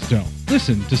ones don't.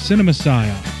 Listen to Cinema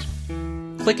Psyops.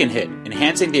 Click and Hit,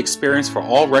 enhancing the experience for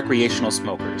all recreational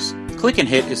smokers. Click and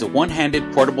Hit is a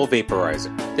one-handed portable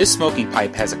vaporizer. This smoking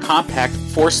pipe has a compact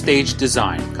 4-stage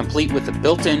design, complete with a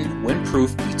built-in,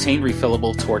 windproof, butane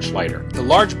refillable torch lighter. The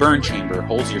large burn chamber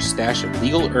holds your stash of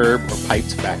legal herb or pipe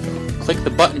tobacco. Click the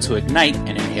button to ignite and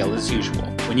inhale as usual.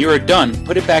 When you are done,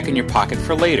 put it back in your pocket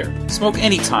for later. Smoke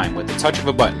anytime with the touch of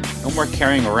a button. No more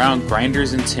carrying around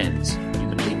grinders and tins. You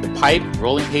can leave the pipe,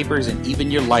 rolling papers, and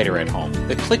even your lighter at home.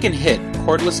 The Click and Hit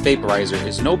cordless vaporizer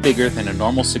is no bigger than a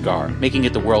normal cigar, making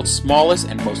it the world's smallest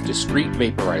and most discreet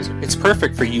vaporizer. It's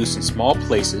perfect for use in small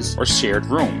places or shared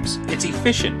rooms. It's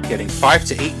efficient, getting 5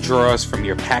 to 8 draws from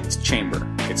your packed chamber.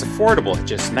 It's affordable at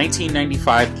just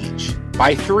 $19.95 each.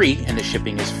 Buy 3 and the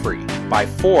shipping is free. Buy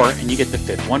 4 and you get the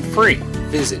 5th one free.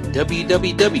 Visit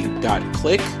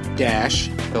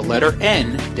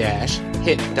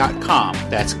www.click-hit.com.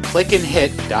 That's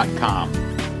clickandhit.com.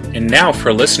 And now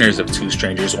for listeners of Two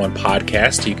Strangers, One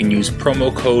Podcast, you can use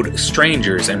promo code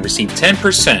STRANGERS and receive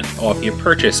 10% off your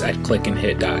purchase at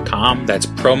clickandhit.com. That's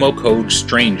promo code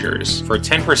STRANGERS for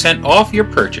 10% off your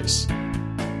purchase.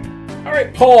 All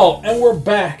right, Paul, and we're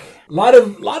back. A lot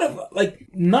of like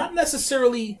not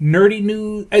necessarily nerdy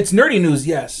news. It's nerdy news,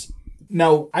 yes.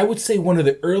 Now, I would say one of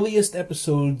the earliest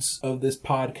episodes of this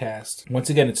podcast, once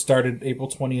again, it started April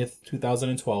 20th,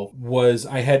 2012, was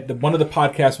one of the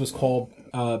podcasts was called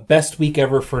Best Week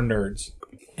Ever for Nerds.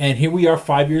 And here we are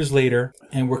 5 years later,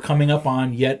 and we're coming up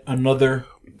on yet another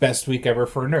Best Week Ever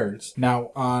for Nerds.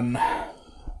 Now, on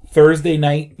Thursday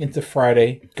night into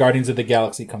Friday, Guardians of the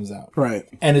Galaxy comes out. Right.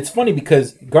 And it's funny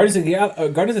because Guardians of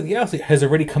the Galaxy has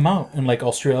already come out in like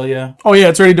Australia. Oh yeah,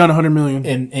 it's already done 100 million.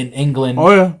 In England.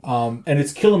 Oh yeah. And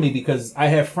it's killing me because I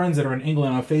have friends that are in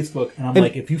England on Facebook, and I'm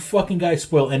like, if you fucking guys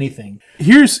spoil anything.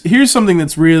 Here's something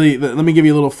that's really, let me give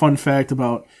you a little fun fact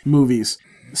about movies.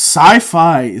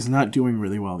 Sci-fi is not doing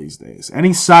really well these days. Any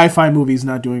sci-fi movie is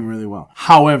not doing really well.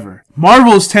 However,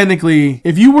 Marvel is technically,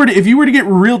 if you were to get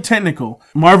real technical,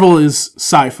 Marvel is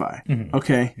sci-fi. Mm-hmm.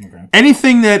 Okay?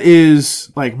 Anything that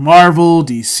is like Marvel,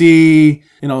 DC,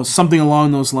 something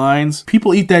along those lines,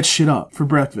 people eat that shit up for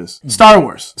breakfast.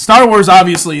 Mm-hmm. Star Wars,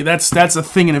 obviously, that's a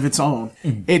thing in of its own.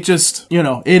 Mm-hmm. It just,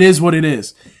 it is what it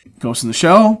is. Ghost in the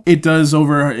Shell, it does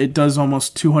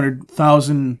almost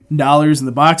 $200,000 in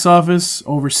the box office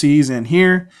overseas and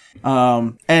here.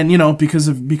 And because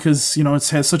it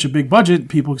has such a big budget,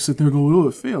 people sit there and go, "Oh,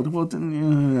 it failed." Well,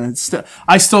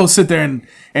 I still sit there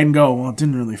and go, "Well, it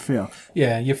didn't really fail."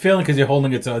 Yeah, you're failing because you're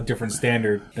holding it to a different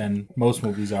standard than most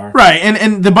movies are. Right,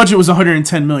 and the budget was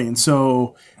 $110 million.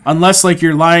 So unless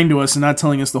you're lying to us and not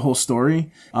telling us the whole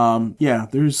story,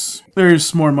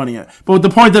 there's more money. But the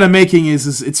point that I'm making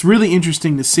is it's really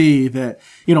interesting to see that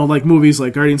movies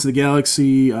like Guardians of the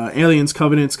Galaxy, Aliens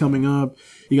Covenant's coming up.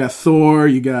 You got Thor,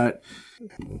 you got,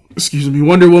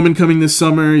 Wonder Woman coming this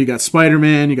summer, you got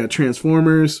Spider-Man, you got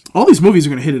Transformers. All these movies are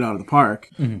going to hit it out of the park.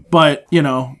 Mm-hmm. But,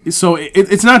 so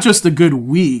it's not just a good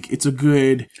week, it's a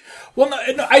good... Well, no,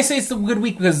 I say it's a good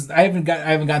week because I haven't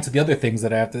gotten to the other things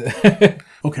that I have to...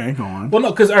 Okay, go on. Well,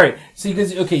 no, because, all right,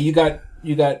 you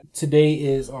got today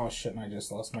is, oh shit, I just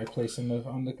lost my place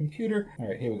on the computer. All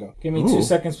right, here we go. Give me 2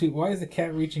 seconds, people. Why is the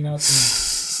cat reaching out to me?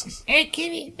 Hey,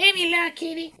 kitty, baby, love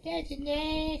kitty. That's a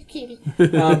nice kitty.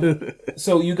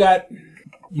 So you got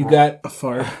a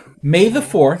fart. May the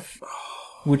 4th,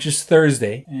 which is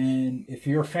Thursday, and if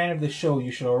you're a fan of the show,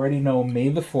 you should already know May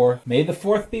the 4th. May the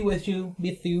 4th be with you.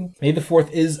 May the 4th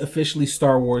is officially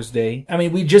Star Wars Day. I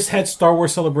mean, we just had Star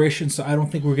Wars Celebration, so I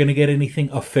don't think we're gonna get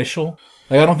anything official.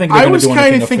 I don't think they're going to do anything official. I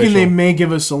was kind of thinking they may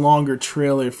give us a longer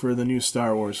trailer for the new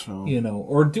Star Wars film.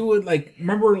 Or do it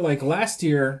remember last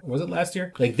year, was it last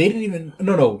year? They didn't even,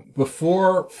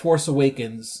 before Force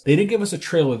Awakens, they didn't give us a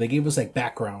trailer, they gave us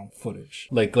background footage.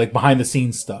 Like behind the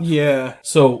scenes stuff. Yeah.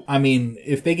 So, I mean,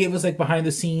 if they gave us behind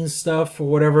the scenes stuff or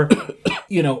whatever,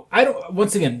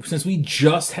 once again, since we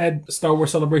just had Star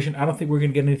Wars Celebration, I don't think we're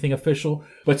going to get anything official,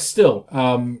 but still,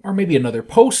 or maybe another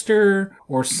poster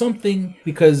or something,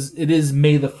 because it is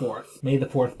May the 4th. May the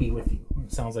 4th be with you.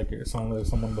 It sounds like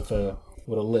someone with a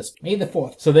lisp. May the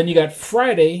 4th. So then you got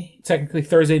Friday, technically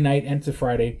Thursday night into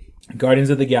Friday. Guardians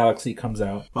of the Galaxy comes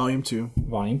out. Volume 2.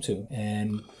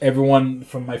 And everyone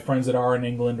from my friends that are in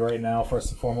England right now,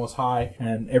 first and foremost, hi.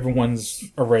 And everyone's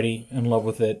already in love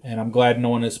with it. And I'm glad no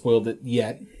one has spoiled it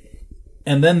yet.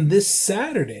 And then this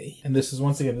Saturday, and this is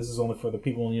once again, this is only for the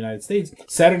people in the United States,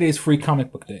 Saturday is Free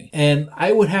Comic Book Day. And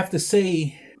I would have to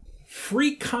say,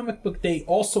 Free Comic Book Day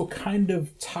also kind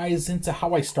of ties into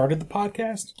how I started the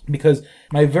podcast, because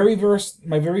my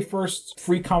very first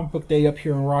Free Comic Book Day up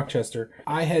here in Rochester,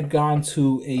 I had gone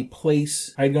to a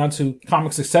place, I had gone to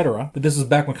Comics Etc., but this was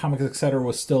back when Comics Etc.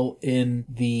 was still in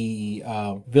the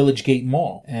Village Gate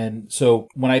Mall. And so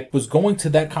when I was going to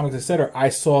that Comics Etc., I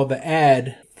saw the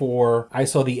ad for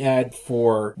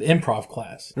the improv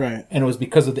class. Right. And it was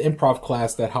because of the improv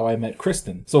class that how I met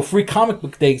Kristen. So Free Comic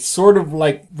Book Day sort of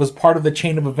like was part of the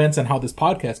chain of events and how this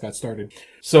podcast got started.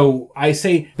 So I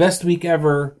say best week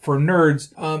ever for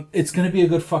nerds. It's going to be a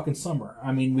good fucking summer.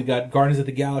 I mean, we got Guardians of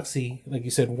the Galaxy, like you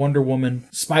said, Wonder Woman,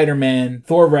 Spider-Man,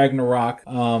 Thor Ragnarok.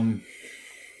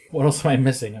 What else am I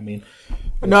missing? I mean,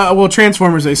 no, well,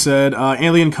 Transformers, I said,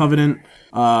 Alien Covenant,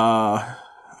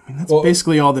 that's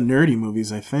basically all the nerdy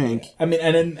movies, I think. I mean,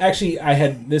 and then actually I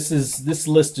had, this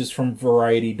list is from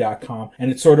Variety.com, and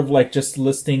it's sort of like just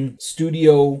listing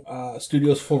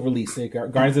studios full release. They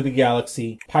got Guardians of the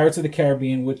Galaxy, Pirates of the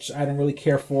Caribbean, which I don't really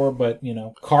care for, but, you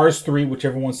know, Cars 3, which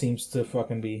everyone seems to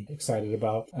fucking be excited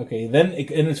about. Okay, then,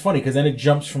 and it's funny, because then it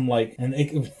jumps from like,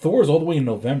 Thor's all the way in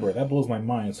November. That blows my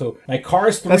mind. So, like,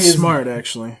 Cars 3 That's smart,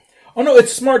 actually. Oh, no,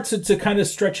 it's smart to kind of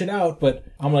stretch it out, but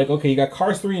I'm like, okay, you got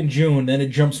Cars 3 in June, then it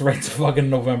jumps right to fucking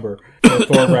November for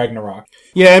Thor Ragnarok.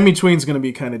 Yeah, in between's going to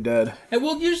be kind of dead. And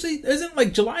well, usually, isn't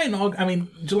like July and August, I mean,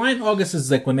 July and August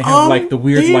is like when they have like the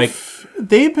weird like...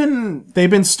 They've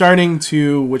been starting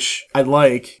to, which I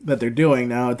like that they're doing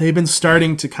now, they've been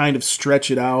starting to kind of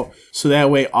stretch it out so that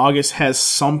way August has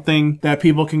something that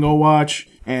people can go watch,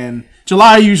 and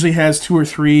July usually has 2 or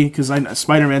 3, because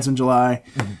Spider-Man's in July.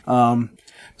 Mm-hmm.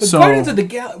 But so, Guardians of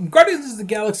the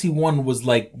Galaxy 1 was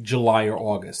like July or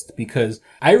August, because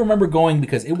I remember going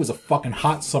because it was a fucking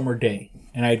hot summer day,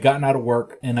 and I had gotten out of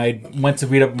work and I went to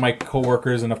meet up with my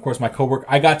coworkers, and of course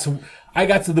I got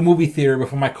to the movie theater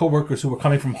before my coworkers who were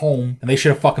coming from home, and they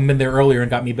should have fucking been there earlier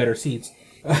and got me better seats.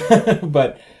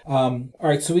 But all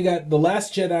right, so we got The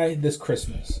Last Jedi this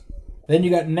Christmas. Then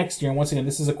you got next year, and once again,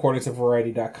 this is according to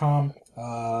Variety.com.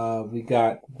 We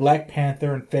got Black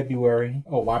Panther in February.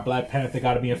 Oh, why Black Panther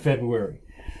got to be in February?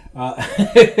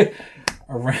 The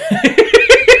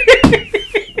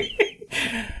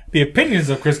opinions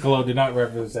of Chris Colo do not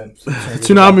represent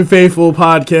Tsunami Faithful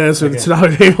podcast or the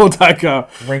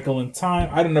TsunamiFaithful.com. Wrinkle in Time.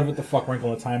 I don't know what the fuck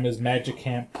Wrinkle in Time is. Magic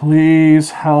Camp. Please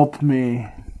help me.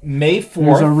 May 4th.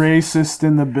 There's a racist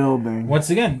in the building. Once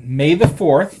again, May the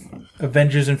 4th.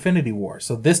 Avengers Infinity War.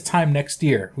 So this time next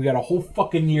year, we got a whole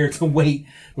fucking year to wait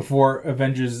before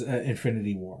Avengers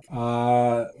Infinity War.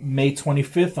 May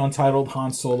 25th, Untitled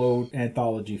Han Solo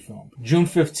anthology film. June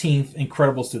 15th,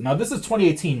 Incredibles 2. Now this is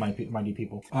 2018, mind you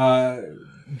people.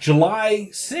 July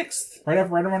 6th, right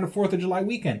around the 4th of July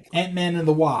weekend, Ant-Man and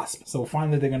the Wasp. So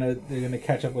finally they're gonna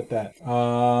catch up with that.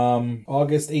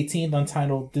 August 18th,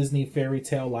 Untitled Disney Fairy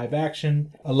Tale live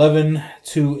action.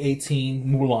 11/2/18,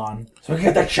 Mulan. So we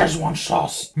got that Szechuan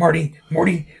sauce, Marty,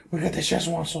 we got the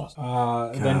Szechuan sauce.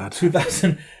 Then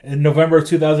in November of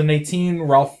 2018,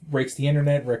 Ralph Breaks the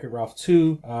Internet, Wreck-It Ralph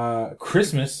 2.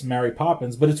 Christmas, Mary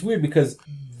Poppins. But it's weird because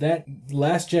that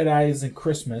Last Jedi is in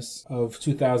Christmas of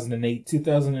 2008.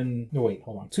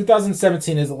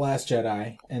 2017 is The Last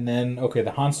Jedi. And then, okay, the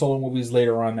Han Solo movie's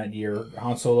later on that year.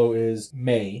 Han Solo is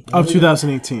May. Of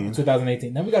 2018.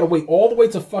 2018. Then we gotta wait all the way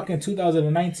to fucking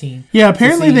 2019. Yeah,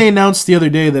 apparently they announced the other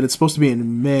day that it's supposed to be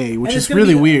in May, which is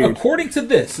really weird. According to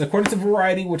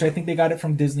Variety, which I think they got it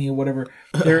from Disney or whatever,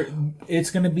 it's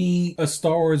going to be a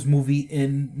Star Wars movie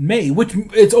in May, which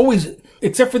it's always,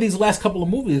 except for these last couple of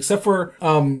movies, except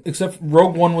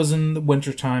Rogue One was in the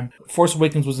wintertime, Force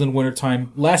Awakens was in the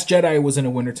wintertime, Last Jedi was in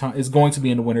the wintertime, is going to be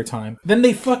in the wintertime. Then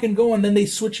they fucking go and then they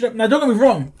switch it up. Now don't get me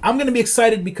wrong, I'm going to be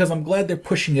excited because I'm glad they're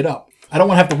pushing it up. I don't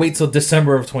want to have to wait till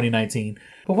December of 2019.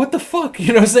 But what the fuck? You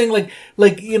know what I'm saying?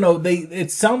 Like you know,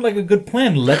 it sounds like a good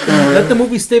plan. Let the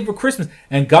movie stay for Christmas.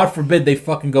 And God forbid they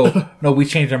fucking go, no, we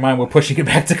changed our mind. We're pushing it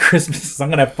back to Christmas. I'm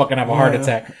going to fucking have a heart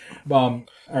attack.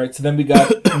 All right, so then we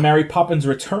got Mary Poppins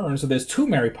Return. So there's 2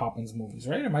 Mary Poppins movies,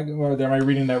 right? Am I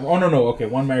reading that? Oh, no. Okay,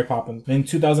 1 Mary Poppins. Then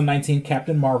 2019,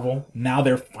 Captain Marvel. Now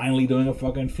they're finally doing a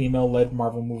fucking female-led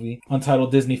Marvel movie.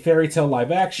 Untitled Disney Fairy Tale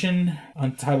live action.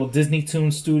 Untitled Disney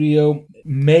Toon Studio.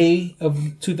 May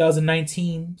of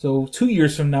 2019, so 2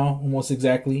 years from now, almost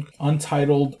exactly,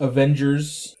 Untitled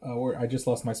Avengers, I just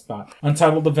lost my spot.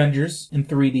 Untitled Avengers in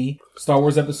 3D, Star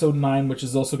Wars Episode 9, which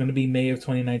is also going to be May of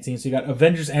 2019. So you got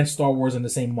Avengers and Star Wars in the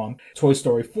same month. Toy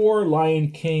Story 4,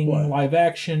 Lion King, live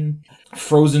action,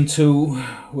 Frozen 2,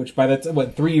 which by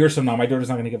that, 3 years from now, my daughter's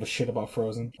not going to give a shit about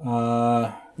Frozen.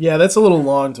 Yeah, that's a little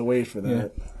long to wait for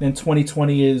that. Yeah. Then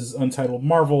 2020 is Untitled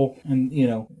Marvel, and,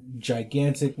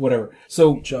 Gigantic, whatever.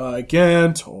 So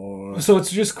Gigantor. So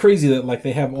it's just crazy that like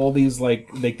they have all these like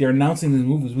they're announcing these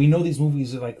movies. We know these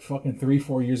movies are like fucking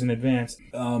 3-4 years in advance.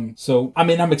 So I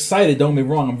mean, I'm excited. Don't get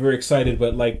me wrong, I'm very excited.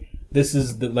 But like this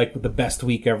is the best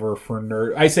week ever for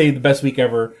nerd. I say the best week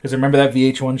ever because remember that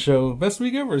VH1 show, best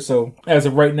week ever. So as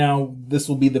of right now, this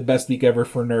will be the best week ever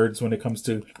for nerds when it comes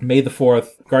to May the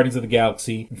 4th, Guardians of the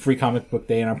Galaxy, and Free Comic Book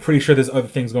Day. And I'm pretty sure there's other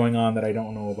things going on that I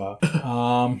don't know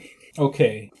about.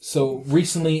 Okay, so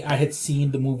recently I had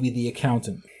seen the movie The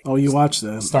Accountant. Oh, you watched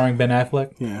that? Starring Ben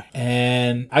Affleck? Yeah.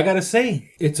 And I gotta say,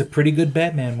 it's a pretty good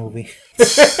Batman movie.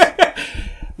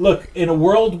 Look, in a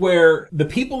world where the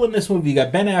people in this movie, you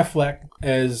got Ben Affleck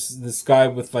as this guy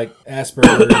with like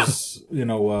Asperger's,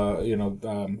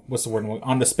 what's the word?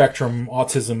 On the spectrum,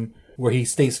 autism, where he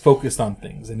stays focused on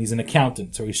things, and he's an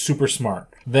accountant, so he's super smart.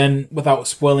 Then, without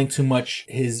spoiling too much,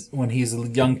 when he's a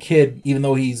young kid, even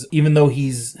though has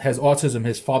autism,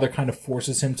 his father kind of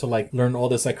forces him to like learn all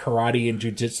this like karate and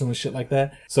jujitsu and shit like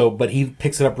that. So, but he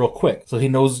picks it up real quick, so he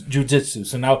knows jujitsu.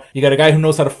 So now you got a guy who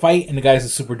knows how to fight, and the guy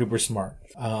is super duper smart.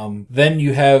 Then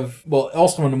you have,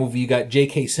 also in the movie, you got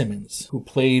J.K. Simmons, who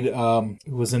played, who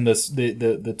was in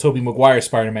the Tobey Maguire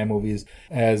Spider-Man movies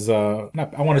as, I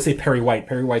want to say Perry White.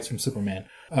 Perry White's from Superman.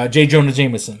 J. Jonah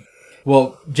Jameson.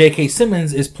 Well, J.K.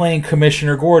 Simmons is playing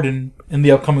Commissioner Gordon in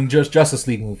the upcoming Justice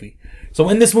League movie. So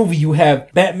in this movie, you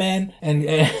have Batman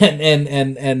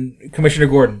and Commissioner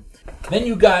Gordon. Then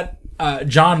you got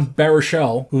John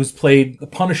Baruchel, who's played the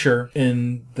Punisher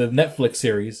in the Netflix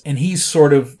series, and he's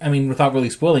sort of, without really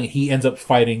spoiling it, he ends up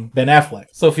fighting Ben Affleck.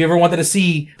 So if you ever wanted to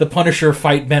see the Punisher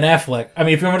fight Ben Affleck,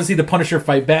 if you want to see the Punisher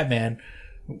fight Batman,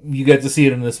 you get to see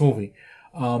it in this movie.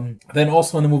 Then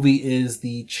also in the movie is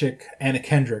the chick Anna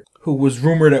Kendrick, who was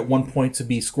rumored at one point to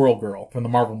be Squirrel Girl from the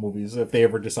Marvel movies, if they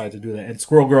ever decide to do that. And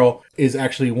Squirrel Girl is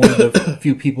actually one of the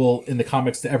few people in the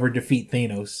comics to ever defeat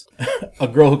Thanos. A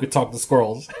girl who could talk to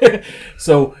squirrels.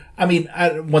 So,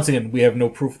 once again, we have no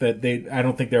proof that I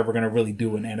don't think they're ever going to really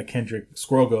do an Anna Kendrick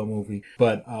Squirrel Girl movie.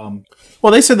 But,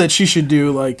 well, they said that she should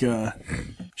do,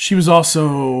 she was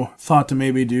also thought to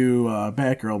maybe do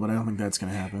Batgirl, but I don't think that's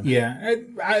going to happen. Yeah.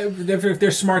 If they're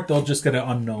smart, they'll just get an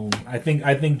unknown. I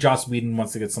think Joss Whedon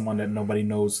wants to get someone that nobody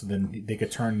knows, so then they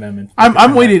could turn them.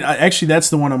 I'm waiting. Actually, that's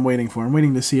the one I'm waiting for. I'm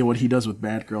waiting to see what he does with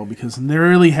Batgirl, because there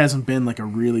really hasn't been a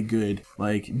really good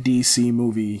DC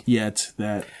movie yet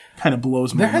that kind of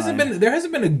blows my mind. There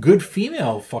hasn't been a good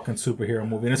female fucking superhero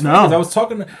movie. And it's funny because I was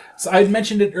talking so I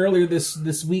mentioned it earlier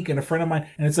this week, and a friend of mine,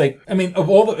 and it's like, of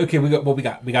all the, okay, we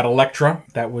got Elektra,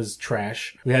 that was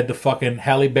trash. We had the fucking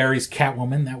Halle Berry's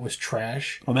Catwoman, that was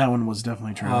trash. Oh, that one was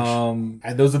definitely trash.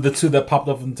 Those are the two that popped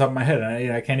up on the top of my head.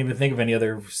 I can't even think of any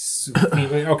other.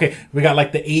 Okay, we got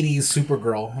the 80s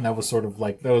Supergirl, and that was sort of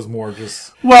that was more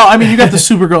just. Well, you got the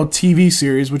Supergirl TV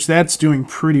series, which that's doing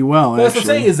pretty well. That's what I'm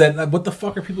saying, is that what the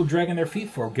fuck are people dragging their feet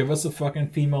for? Give us a fucking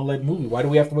female-led movie. Why do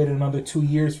we have to wait another 2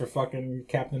 years for fucking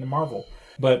Captain Marvel?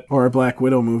 Or a Black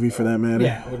Widow movie for that matter.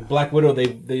 Yeah, with Black Widow, they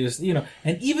just,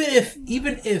 and even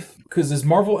if, because as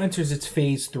Marvel enters its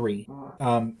phase 3,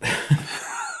 I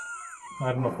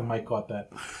don't know if the mic caught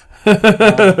that.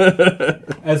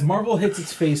 As Marvel hits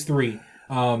its phase 3,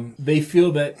 they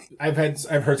feel that I've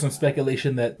heard some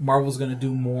speculation that Marvel's going to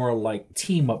do more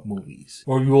team up movies,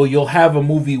 or you'll have a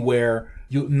movie where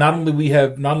you not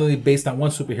only based on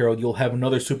one superhero, you'll have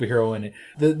another superhero in it.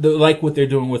 Like what they're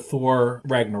doing with Thor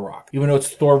Ragnarok. Even though it's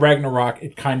Thor Ragnarok,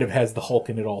 it kind of has the Hulk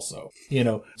in it also.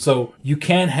 So you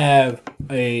can't have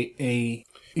a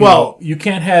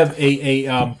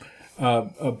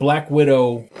Black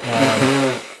Widow.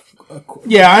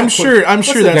 Yeah, I'm sure that's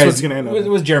what's going to end up. It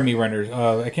was Jeremy Renner.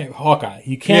 Hawkeye.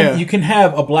 You can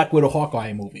have a Black Widow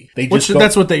Hawkeye movie.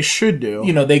 That's what they should do.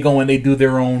 They go and they do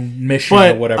their own mission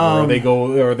or whatever,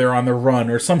 or they're on the run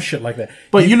or some shit like that.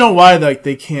 But you know why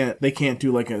they can't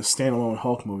do a standalone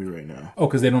Hulk movie right now? Oh,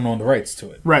 because they don't own the rights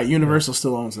to it. Right, Universal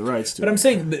still owns the rights to it. But I'm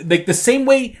saying the same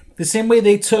way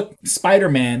they took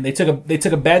Spider-Man, they took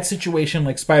a bad situation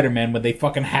like Spider-Man when they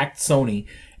fucking hacked Sony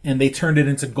and they turned it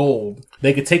into gold.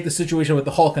 They could take the situation with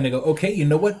the Hulk and they go, okay, you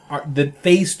know what? The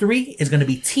phase 3 is going to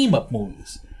be team-up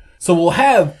movies. So we'll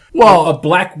have a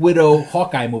Black Widow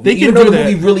Hawkeye movie. Even though the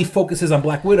movie really focuses on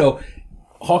Black Widow,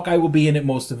 Hawkeye will be in it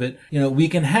most of it. We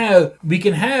can have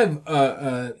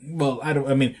I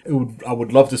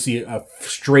would love to see a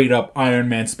straight up Iron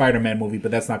Man Spider-Man movie,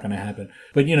 but that's not going to happen.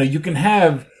 But you can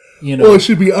have Well, it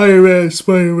should be Iron Man,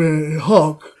 Spider-Man, and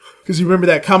Hulk. Because you remember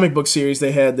that comic book series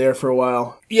they had there for a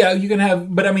while. Yeah, you can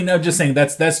have, but I'm just saying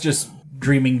that's just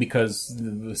dreaming because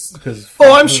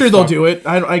I'm sure they'll do it.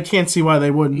 I can't see why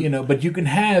they wouldn't. But you can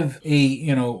have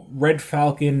a Red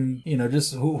Falcon.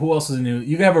 Just who else is new?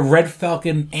 You can have a Red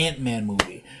Falcon Ant-Man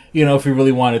movie. If you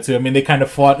really wanted to. They kind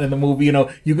of fought in the movie.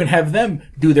 You can have them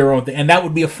do their own thing, and that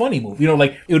would be a funny movie.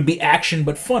 It would be action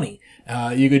but funny.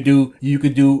 You could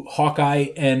do Hawkeye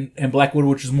and Black Widow,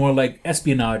 which is more like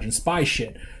espionage and spy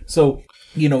shit. So.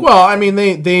 Well,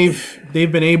 they've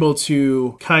been able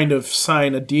to kind of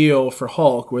sign a deal for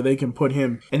Hulk where they can put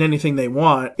him in anything they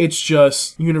want. It's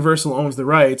just Universal owns the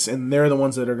rights, and they're the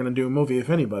ones that are going to do a movie, if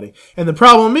anybody. And the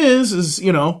problem is they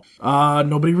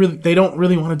don't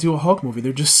really want to do a Hulk movie.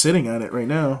 They're just sitting on it right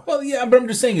now. Well, yeah, but I'm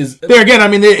just saying there again.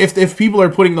 If people are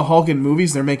putting the Hulk in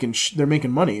movies, they're making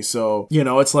money. So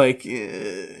it's like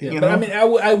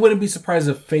I wouldn't be surprised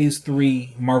if Phase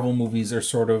 3 Marvel movies are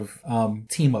sort of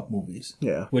team up movies.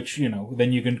 Yeah. Which,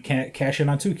 then you can cash in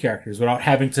on 2 characters without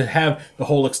having to have the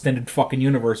whole extended fucking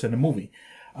universe in a movie.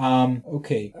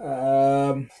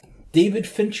 David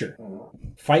Fincher.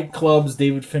 Fight Clubs,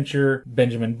 David Fincher,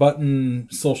 Benjamin Button,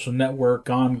 Social Network,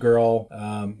 Gone Girl.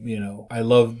 I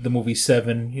love the movie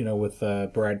Seven, with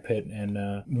Brad Pitt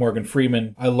and Morgan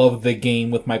Freeman. I love The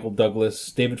Game with Michael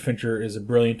Douglas. David Fincher is a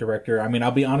brilliant director.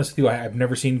 I'll be honest with you, I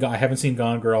haven't seen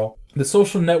Gone Girl. The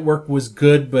Social Network was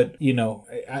good, but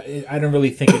I don't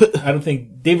really think I don't think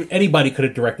anybody could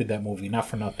have directed that movie, not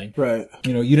for nothing. Right.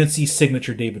 You didn't see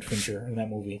signature David Fincher in that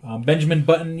movie. Benjamin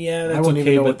Button, yeah, that's okay. I wouldn't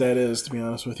even know what that is, to be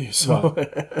honest with you. So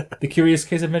The Curious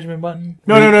Case of Benjamin Button?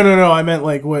 No. I meant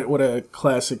like what a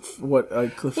classic but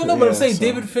I'm saying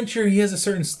David Fincher, he has a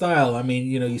certain style.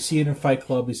 You see it in Fight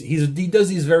Club. He does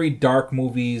these very dark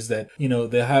movies that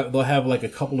they'll have like a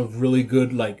couple of really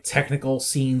good like technical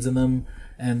scenes in them.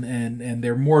 And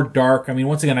they're more dark.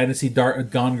 Once again, I didn't see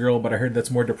Gone Girl, but I heard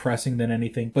that's more depressing than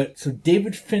anything. But so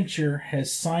David Fincher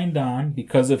has signed on,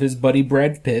 because of his buddy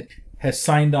Brad Pitt, has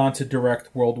signed on to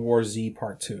direct World War Z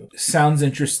Part 2. Sounds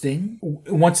interesting.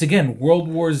 Once again, World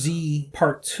War Z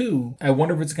Part 2, I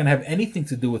wonder if it's going to have anything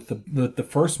to do with the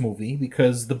first movie,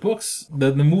 because the books,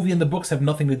 the movie and the books have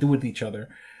nothing to do with each other.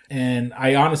 And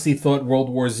I honestly thought World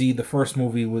War Z, the first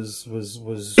movie, was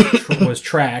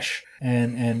trash.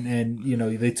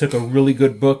 And they took a really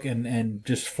good book and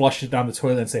just flushed it down the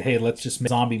toilet and say, hey, let's just make a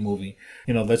zombie movie.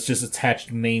 Let's just attach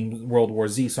the name World War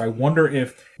Z. So I wonder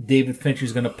if David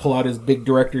Fincher's going to pull out his big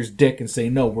director's dick and say,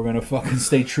 no, we're going to fucking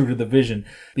stay true to the vision.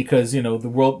 Because,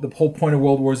 the whole point of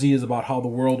World War Z is about how the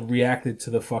world reacted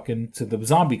to the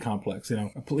zombie complex.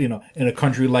 In a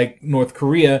country like North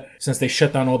Korea, since they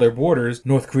shut down all their borders,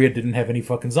 North Korea didn't have any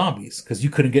fucking zombies because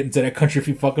you couldn't get into that country if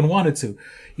you fucking wanted to.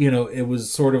 It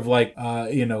was sort of like,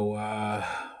 where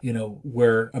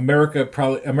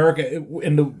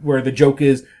where the joke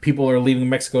is people are leaving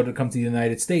Mexico to come to the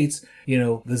United States.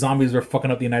 The zombies are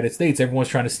fucking up the United States. Everyone's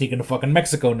trying to sneak into fucking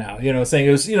Mexico now. Saying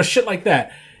it was, shit like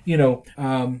that. It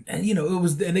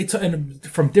was, and they took, and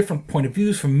from different point of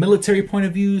views, from military point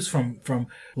of views, from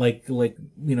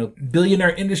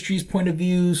billionaire industries point of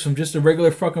views, from just a regular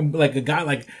fucking, like a guy,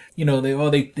 like,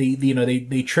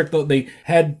 they tricked, they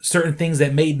had certain things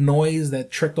that made noise that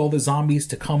tricked all the zombies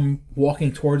to come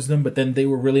walking towards them, but then they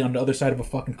were really on the other side of a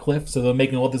fucking cliff, so they're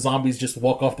making all the zombies just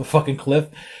walk off the fucking cliff,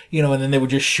 and then they were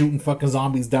just shooting fucking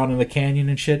zombies down in the canyon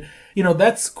and shit.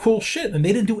 That's cool shit, and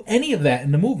they didn't do any of that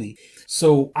in the movie.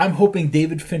 So I'm hoping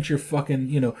David Fincher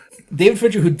David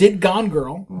Fincher, who did Gone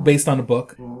Girl, based on a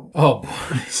book. Oh,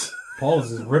 boy. Paul is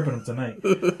just ripping him tonight.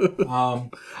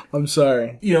 I'm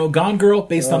sorry. Gone Girl,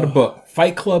 based on a book.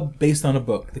 Fight Club, based on a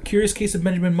book. The Curious Case of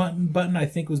Benjamin Button, I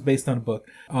think, was based on a book.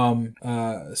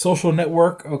 Social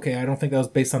Network, okay, I don't think that was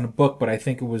based on a book, but I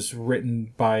think it was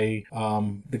written by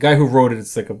the guy who wrote it.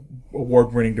 It's like a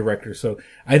award-winning director. So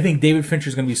I think David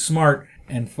Fincher's going to be smart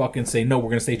and fucking say, no, we're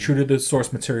going to stay true to the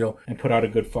source material and put out a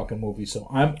good fucking movie. So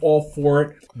I'm all for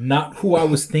it. Not who I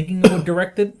was thinking would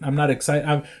direct it. I'm not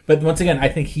excited. But once again,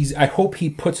 I hope he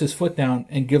puts his foot down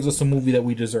and gives us a movie that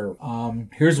we deserve.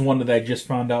 Here's one that I just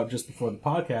found out just before the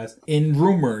podcast. In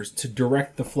rumors to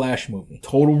direct the Flash movie.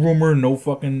 Total rumor, no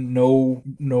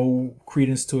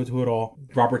credence to it at all.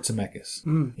 Robert Zemeckis.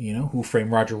 Who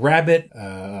Framed Roger Rabbit,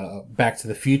 Back to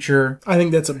the Future. I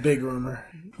think that's a big rumor.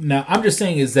 Now, I'm just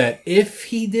saying is that if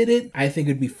he did it, I think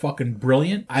it'd be fucking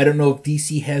brilliant. I don't know if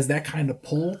DC has that kind of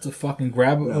pull to fucking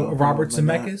grab Robert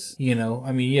Zemeckis. You know,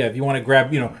 I mean, yeah, if you want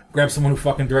to grab someone who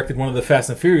fucking directed one of the Fast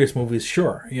and Furious movies,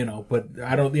 sure, you know, but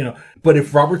I don't, you know, but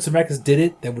if Robert Zemeckis did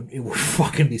it, it would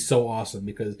fucking be so awesome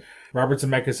because Robert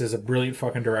Zemeckis is a brilliant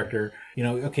fucking director. You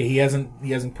know, okay, he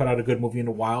hasn't put out a good movie in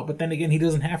a while, but then again, he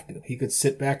doesn't have to. He could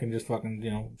sit back and just fucking, you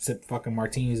know, sip fucking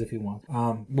martinis if he wants.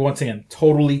 But once again,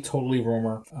 totally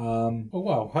rumor. Oh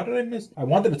wow, how did I miss? I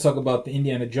wanted to talk about the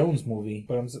Indiana Jones movie,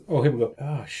 but here we go.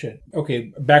 Oh shit.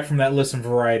 Okay, back from that list in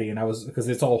Variety, and because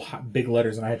it's all big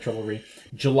letters and I had trouble reading.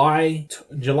 July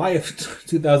of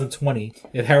 2020,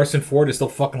 if Harrison Ford is still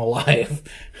fucking alive,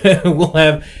 we'll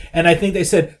have, and I think they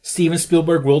said Steven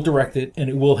Spielberg will direct it, and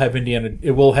it will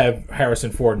have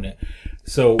Harrison Ford in it.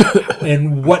 So,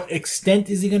 and what extent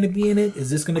is he going to be in it?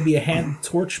 Is this going to be a hand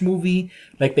torch movie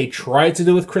like they tried to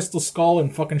do with Crystal Skull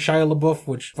and fucking Shia LaBeouf,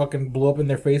 which fucking blew up in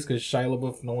their face because Shia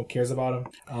LaBeouf, no one cares about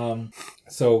him.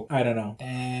 So, I don't know.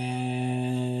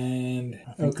 And,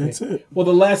 I think that's it. Well,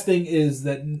 the last thing is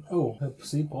that,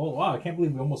 see, Paul, wow, I can't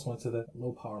believe we almost went to the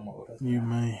low power mode. You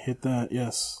may hit that,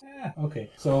 yes. Yeah,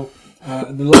 okay. So,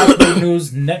 the last big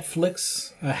news,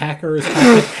 Netflix, a hacker is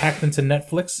hacked into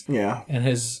Netflix. Yeah. And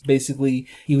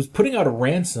he was putting out a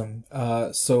ransom,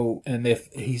 and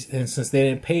since they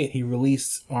didn't pay it, he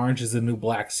released Orange is the New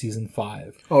Black season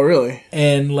 5. Oh, really?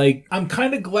 And I'm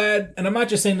kind of glad, and I'm not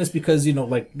just saying this because, I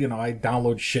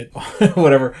download shit,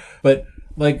 whatever, but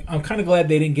I'm kind of glad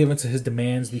they didn't give in to his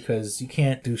demands because you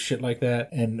can't do shit like that.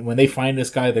 And when they find this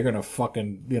guy, they're gonna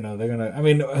fucking,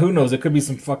 who knows? It could be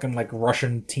some fucking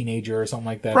Russian teenager or something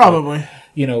like that. Probably.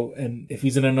 But, and if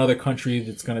he's in another country,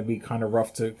 it's gonna be kind of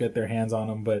rough to get their hands on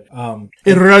him. But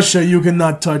in Russia, you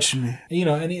cannot touch me.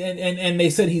 And they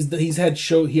said he has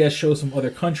shows from other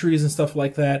countries and stuff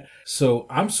like that. So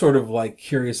I'm sort of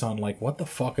curious on what the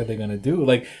fuck are they gonna do?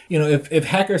 If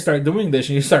hackers start doing this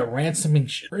and you start ransoming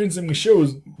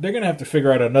shows, they're gonna have to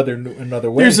figure out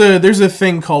another way. There's a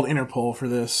thing called Interpol for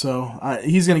this, so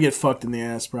he's gonna get fucked in the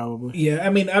ass probably. Yeah, I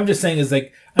mean, I'm just saying is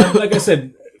like I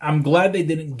said, I'm glad they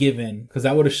didn't give in because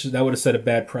that would have set a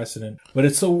bad precedent. But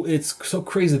it's so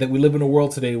crazy that we live in a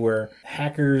world today where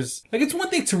hackers it's one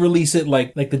thing to release it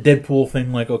like the Deadpool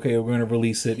thing, okay, we're gonna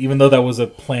release it, even though that was a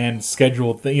planned,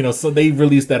 scheduled thing, so they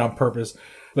released that on purpose.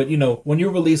 But, when you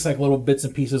release little bits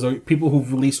and pieces, or people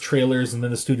who've released trailers and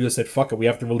then the studio said, fuck it, we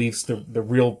have to release the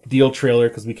real deal trailer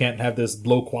because we can't have this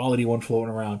low quality one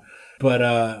floating around.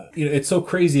 But, it's so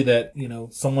crazy that,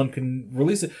 someone can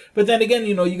release it. But then again,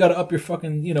 you got to up your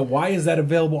fucking, why is that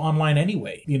available online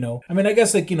anyway? I mean, I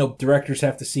guess, directors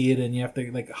have to see it and you have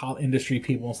to, hot industry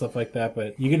people and stuff like that.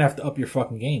 But you're going to have to up your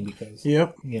fucking game because,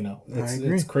 yep.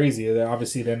 It's crazy.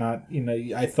 Obviously, they're not,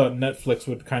 I thought Netflix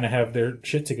would kind of have their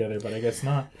shit together, but I guess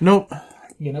not. Nope.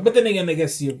 But then again, I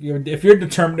guess if you're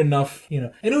determined enough,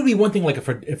 and it would be one thing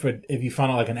if you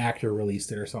found out an actor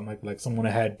released it or something like someone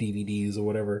that had DVDs or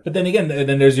whatever. But then again,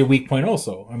 then there's your weak point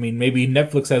also. I mean, maybe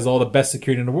Netflix has all the best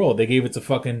security in the world. They gave it to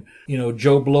fucking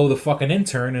Joe Blow, the fucking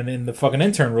intern, and then the fucking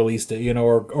intern released it.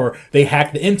 Or they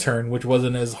hacked the intern, which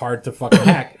wasn't as hard to fucking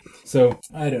hack. So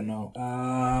I don't know.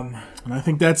 I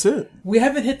think that's it. We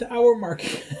haven't hit the hour mark.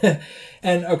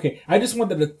 And okay, I just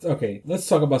wanted to, let's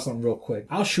talk about something real quick.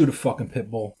 I'll shoot a fucking pit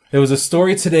bull. There was a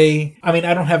story today. I mean,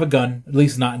 I don't have a gun, at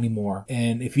least not anymore.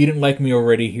 And if you didn't like me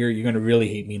already here, you're going to really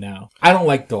hate me now. I don't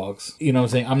like dogs. You know what I'm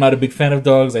saying? I'm not a big fan of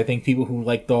dogs. I think people who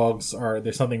like dogs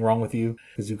there's something wrong with you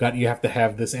because you have to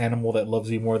have this animal that loves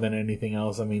you more than anything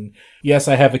else. I mean, yes,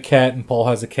 I have a cat and Paul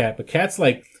has a cat, but cats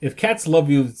if cats love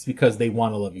you, it's because they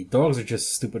want to love you. Dogs are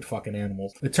just stupid fucking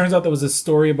animals. It turns out there was a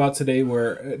story about today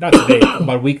about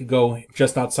a week ago,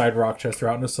 just outside Rochester,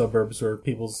 out in the suburbs where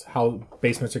people's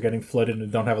basements are getting flooded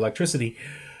and don't have electricity.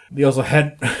 They also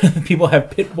had people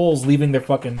have pit bulls leaving their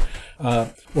fucking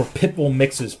or pit bull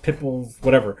mixes, pit bull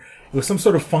whatever. It was some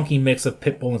sort of funky mix of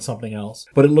pit bull and something else,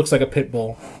 but it looks like a pit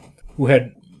bull who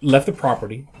had left the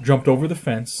property, jumped over the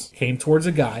fence, came towards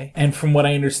a guy, and from what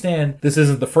I understand, this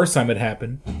isn't the first time it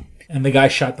happened. And the guy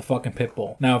shot the fucking pit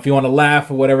bull. Now, if you want to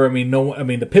laugh or whatever,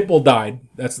 the pit bull died.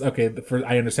 That's okay.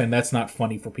 I understand that's not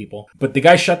funny for people. But the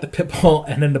guy shot the pit bull,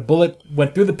 and then the bullet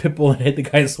went through the pit bull and hit the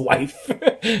guy's wife.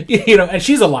 And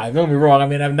she's alive. Don't get me wrong. I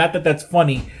mean, not that that's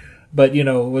funny, but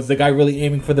was the guy really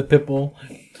aiming for the pit bull?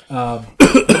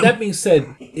 But that being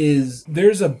said,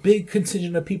 there's a big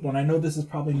contingent of people, and I know this is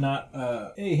probably not,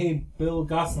 hey, Bill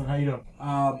Gosselin, how you doing?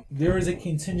 There is a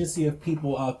contingency of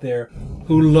people out there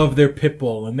who love their pit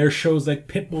bull, and there's shows like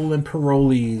Pitbull and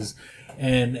Parolees,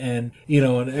 and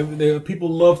people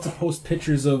love to post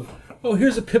pictures of, oh,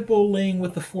 here's a pit bull laying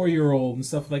with a 4-year-old and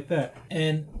stuff like that.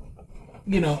 And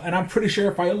and I'm pretty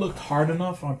sure if I looked hard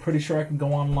enough, I'm pretty sure I can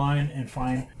go online and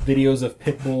find videos of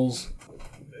pit bulls.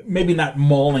 Maybe not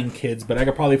mauling kids, but I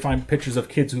could probably find pictures of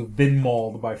kids who've been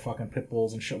mauled by fucking pit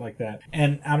bulls and shit like that.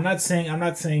 And I'm not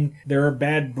saying they're a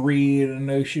bad breed and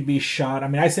they should be shot. I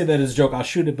mean, I say that as a joke, I'll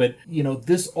shoot it, but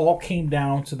this all came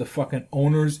down to the fucking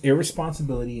owner's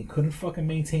irresponsibility and couldn't fucking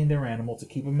maintain their animal to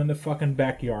keep them in the fucking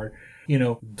backyard.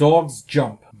 Dogs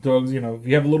jump. Dogs, if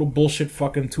you have a little bullshit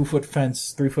fucking 2-foot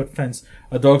fence, 3-foot fence,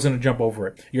 a dog's gonna jump over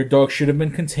it. Your dog should have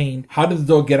been contained. How did the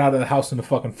dog get out of the house in the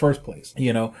fucking first place?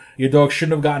 Your dog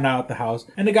shouldn't have gotten out of the house.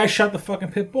 And the guy shot the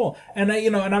fucking pit bull. And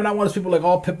and I'm not one of those people like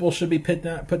all pit bulls should be put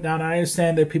down. I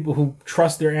understand there are people who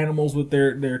trust their animals with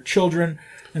their children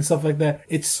and stuff like that.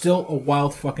 It's still a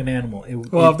wild fucking animal.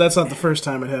 If that's not the first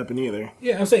time it happened either.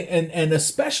 Yeah, I'm saying, and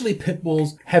especially pit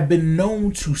bulls have been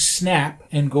known to snap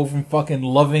and go from fucking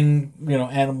loving,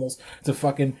 animals to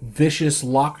fucking vicious,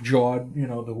 lockjawed,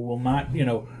 who will not,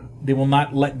 they will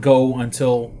not let go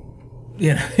until,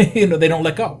 they don't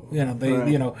let go.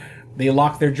 They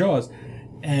lock their jaws,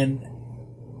 and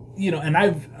and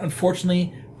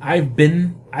I've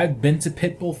been to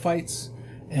pit bull fights.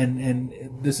 And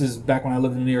this is back when I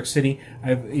lived in New York City. I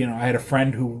had a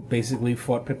friend who basically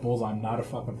fought pit bulls. I'm not a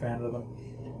fucking fan of them.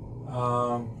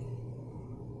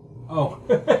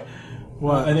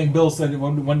 Well, I think Bill said,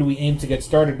 when do we aim to get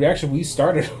started? We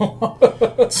started a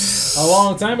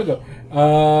long time ago.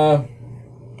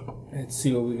 Let's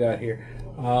see what we got here.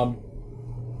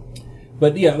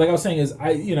 But yeah, like I was saying, is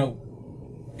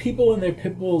people and their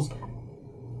pit bulls.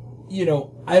 I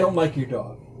don't like your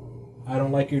dog. I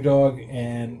don't like your dog,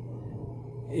 and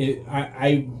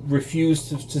I refuse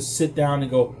to sit down and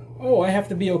go, oh, I have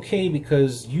to be okay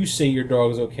because you say your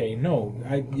dog's okay. No,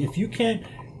 if you can't,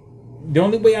 the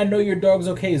only way I know your dog's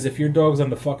okay is if your dog's on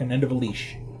the fucking end of a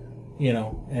leash,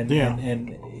 and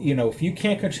if you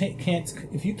can't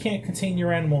contain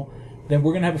your animal, then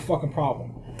we're gonna have a fucking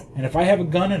problem. And if I have a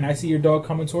gun and I see your dog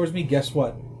coming towards me, guess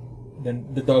what?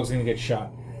 Then the dog's gonna get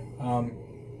shot.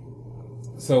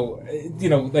 So,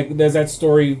 like, there's that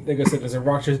story, like I said, there's a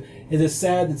Rochester. Is it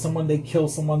sad that they kill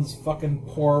someone's fucking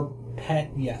poor pet?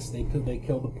 Yes, they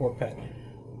killed the poor pet.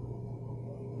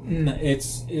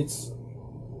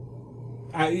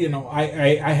 I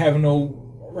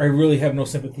really have no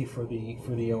sympathy for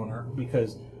the owner,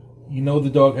 because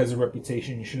the dog has a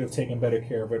reputation. You should have taken better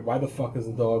care of it. Why the fuck is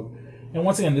the dog? And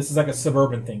once again, this is like a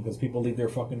suburban thing, because people leave their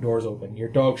fucking doors open. Your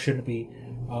dog shouldn't be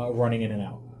running in and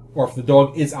out. Or if the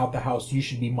dog is out the house, you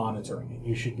should be monitoring it.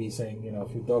 You should be saying,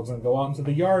 if your dog's gonna go out into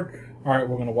the yard, all right,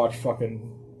 we're gonna watch fucking,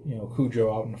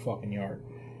 Cujo out in the fucking yard.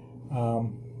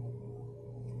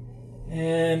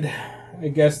 And I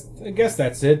guess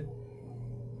that's it.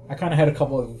 I kind of had a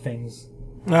couple other things.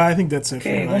 No, I think that's it.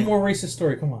 Okay, one more racist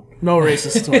story. Come on. No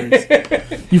racist stories.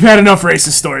 You've had enough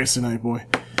racist stories tonight, boy.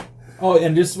 Oh,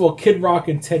 and Kid Rock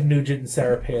and Ted Nugent and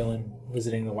Sarah Palin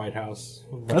visiting the White House.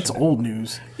 That's old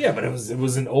news. Yeah, but it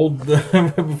was an old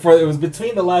before, it was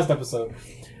between the last episode.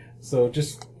 So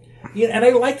and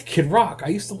I liked Kid Rock. I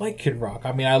used to like Kid Rock.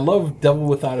 I mean, I love Devil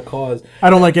Without a Cause. I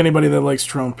don't like anybody that likes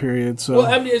Trump, period. So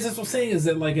I mean, that's what I'm saying, is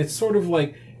that like it's sort of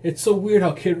like, it's so weird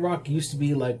how Kid Rock used to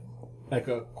be like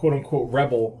a quote unquote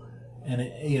rebel, and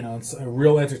it's a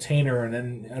real entertainer, and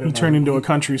then he turned into a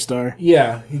country star.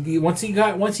 Yeah, once he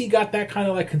got that kind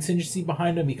of like contingency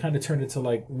behind him, he kind of turned into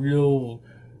like real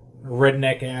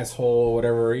redneck asshole or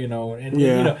whatever, and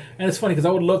it's funny because I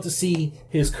would love to see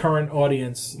his current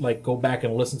audience like go back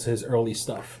and listen to his early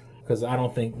stuff, because I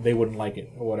don't think they wouldn't like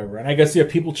it or whatever. And I guess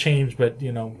people change, but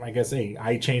I guess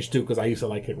I changed too, because I used to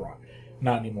like Kid Rock.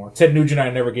 Not anymore. Ted Nugent, I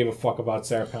never gave a fuck about.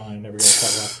 Sarah Palin, I never gave a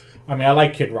fuck about. I mean, I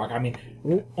like Kid Rock. I mean,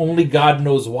 only God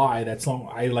knows why that song.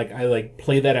 I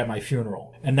play that at my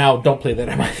funeral. And now, don't play that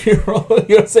at my funeral. You know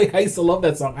what I'm saying? I used to love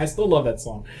that song. I still love that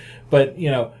song. But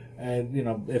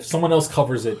if someone else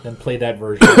covers it, then play that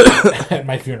version at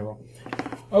my funeral.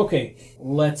 Okay,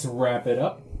 let's wrap it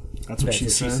up. That's what she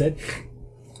said.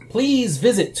 Please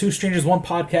visit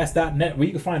twostrangersonepodcast.net, where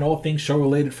you can find all things show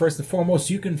related. First and foremost,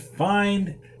 you can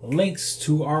find links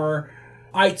to our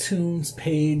iTunes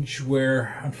page,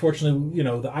 where unfortunately,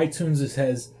 the iTunes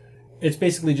it's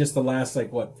basically just the last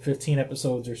 15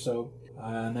 episodes or so,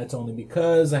 and that's only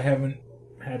because I haven't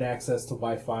had access to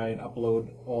Wi-Fi and upload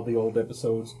all the old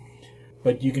episodes.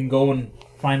 But you can go and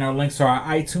find our links to our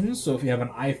iTunes. So if you have an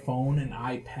iPhone, an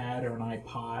iPad, or an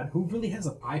iPod, who really has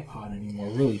an iPod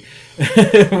anymore? Really,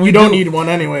 we don't need one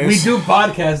anyways. We do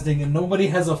podcasting, and nobody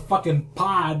has a fucking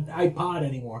iPod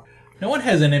anymore. No one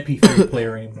has an MP3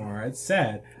 player anymore. It's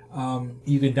sad.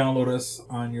 You can download us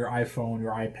on your iPhone,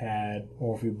 your iPad,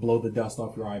 or if you blow the dust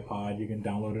off your iPod, you can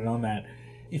download it on that.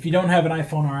 If you don't have an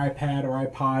iPhone or iPad or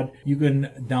iPod, you can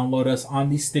download us on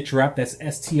the Stitcher app. That's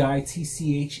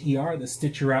STITCHER, the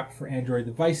Stitcher app for Android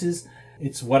devices.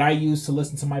 It's what I use to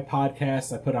listen to my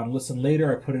podcast. I put it on Listen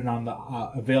Later. I put it on the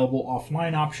available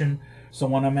offline option. So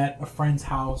when I'm at a friend's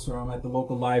house, or I'm at the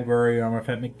local library, or I'm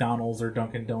at McDonald's or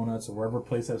Dunkin' Donuts or wherever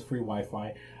place has free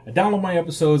Wi-Fi, I download my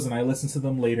episodes and I listen to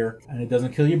them later. And it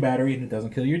doesn't kill your battery and it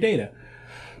doesn't kill your data.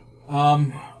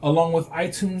 Along with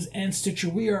iTunes and Stitcher,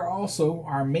 we are also,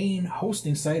 our main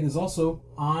hosting site is also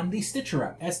on the Stitcher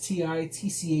app,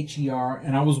 STITCHER.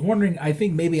 And I was wondering, I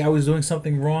think maybe I was doing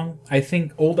something wrong. I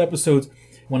think old episodes,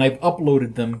 when I've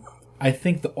uploaded them, I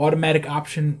think the automatic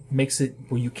option makes it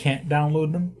where you can't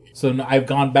download them. So I've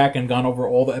gone back and gone over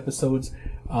all the episodes.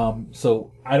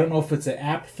 So I don't know if it's an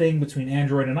app thing between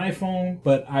Android and iPhone,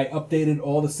 but I updated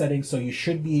all the settings, so you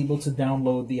should be able to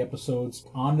download the episodes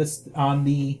on the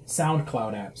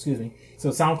SoundCloud app. Excuse me. So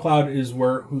SoundCloud is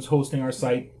who's hosting our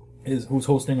site, is who's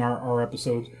hosting our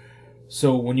episodes.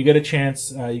 So when you get a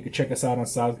chance, you can check us out on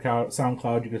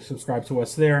SoundCloud. You can subscribe to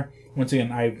us there. Once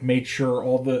again, I've made sure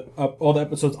all the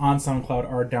episodes on SoundCloud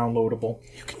are downloadable.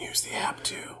 You can use the app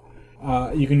too.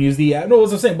 You can use the app. No,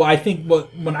 as I'm saying, well, I think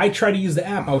when I try to use the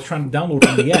app, I was trying to download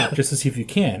from the app just to see if you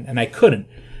can, and I couldn't.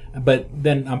 But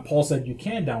then Paul said you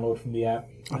can download from the app,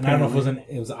 and I don't know if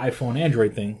it was an iPhone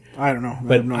Android thing. I don't know.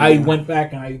 But I went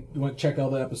back and I checked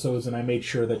all the episodes, and I made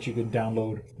sure that you could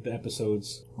download the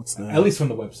episodes. What's that? At least from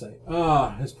the website.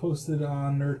 It's posted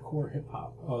on Nerdcore Hip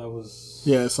Hop. Oh, that was...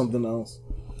 Yeah, something else.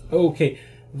 Okay.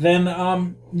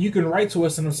 Then you can write to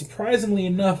us, and surprisingly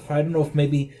enough, I don't know if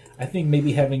I think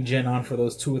maybe having Jen on for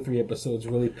those 2 or 3 episodes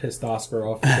really pissed Oscar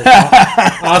off.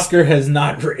 Oscar has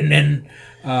not written in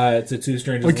to Two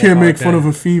Strangers. I can't make fun of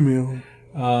a female.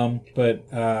 But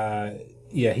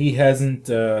yeah, he hasn't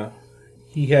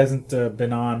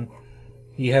been on.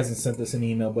 He hasn't sent us an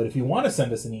email. But if you want to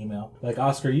send us an email, like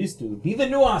Oscar used to, be the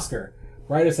new Oscar.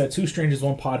 Write us at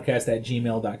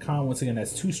twostrangersonepodcast@gmail.com. Once again,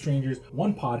 that's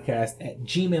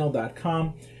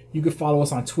twostrangersonepodcast@gmail.com. You can follow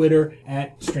us on Twitter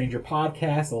at Stranger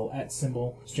Podcast, or at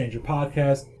symbol Stranger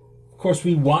Podcast. Of course,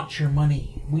 we want your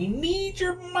money. We need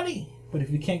your money. But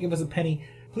if you can't give us a penny,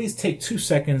 please take 2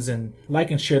 seconds and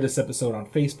like and share this episode on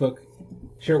Facebook.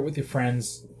 Share it with your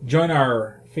friends. Join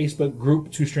our Facebook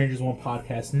group, Two Strangers, One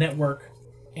Podcast Network.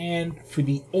 And for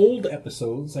the old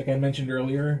episodes, like I mentioned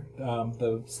earlier,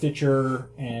 the Stitcher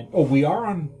and we are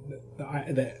on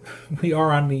the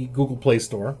Google Play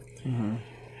Store. Mm-hmm.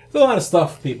 There's a lot of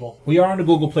stuff, people. We are on the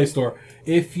Google Play Store.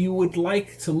 If you would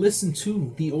like to listen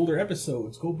to the older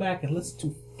episodes, go back and listen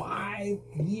to 5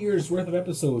 years worth of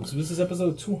episodes. This is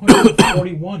episode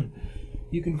 241.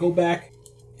 You can go back,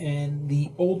 and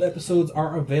the old episodes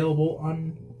are available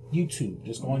on YouTube.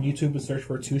 Just go on YouTube and search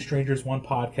for Two Strangers, One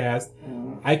Podcast.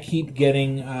 I keep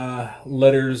getting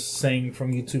letters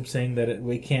from YouTube saying that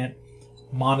we can't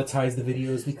monetize the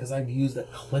videos because I've used a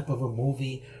clip of a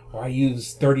movie, or I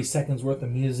use 30 seconds worth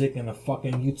of music, and the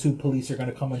fucking YouTube police are going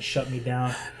to come and shut me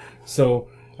down. So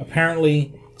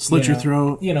apparently, slit your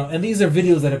throat. And these are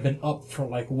videos that have been up for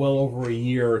like well over a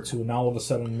year or two, and all of a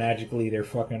sudden, magically, their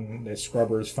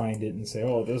scrubbers find it and say,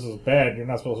 "Oh, this is bad. You're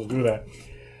not supposed to do that."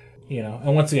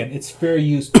 And once again, it's fair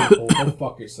use, people. Go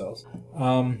fuck yourselves.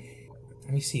 Let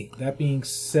me see. That being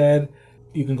said,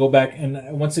 you can go back,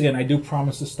 and once again, I do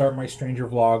promise to start my Stranger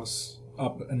Vlogs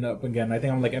up again. I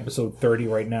think I'm like episode 30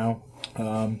 right now.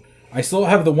 I still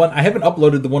have the one. I haven't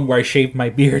uploaded the one where I shaved my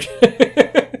beard.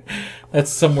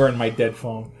 That's somewhere in my dead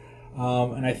phone.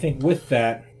 And I think with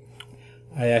that,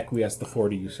 I acquiesce the floor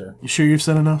to you, sir. You sure you've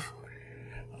said enough?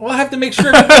 Well, I have to make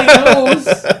sure everybody knows.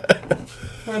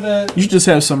 You should just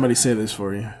have somebody say this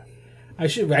for you. I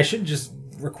should just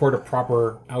record a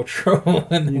proper outro.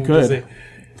 And you could.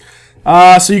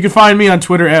 So you can find me on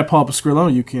Twitter at Paul Pascrillo.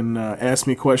 You can ask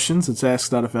me questions. It's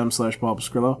ask.fm/Paul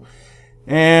Pascrillo.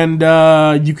 And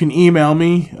you can email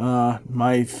me.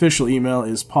 My official email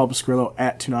is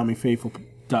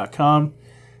paulpascrillo@toonamifaithful.com.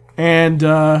 And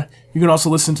you can also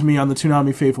listen to me on the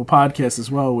Toonami Faithful podcast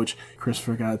as well, which Chris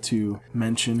forgot to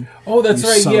mention. Oh, that's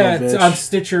right. Yeah, it's on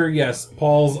Stitcher. Yes,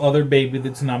 Paul's other baby, the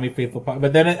Toonami Faithful podcast.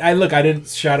 But then I didn't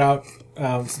shout out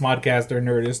Smodcast or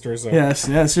Nerdist or so. Yes,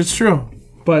 it's true.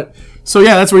 But so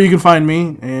yeah, that's where you can find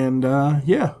me, and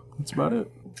yeah, that's about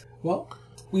it. Well,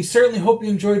 we certainly hope you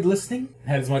enjoyed listening.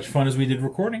 Had as much fun as we did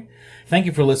recording. Thank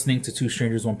you for listening to Two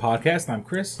Strangers, One Podcast. I'm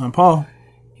Chris. I'm Paul.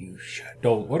 You should.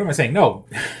 What am I saying? No.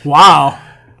 Wow.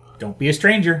 Don't be a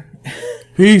stranger.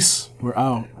 Peace. We're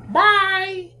out.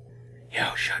 Bye. You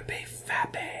should be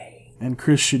fappy. And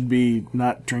Chris should be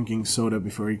not drinking soda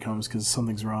before he comes because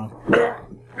something's wrong.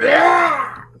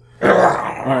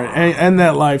 All right, end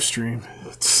that live stream.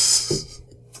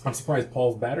 I'm surprised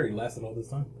Paul's battery lasted all this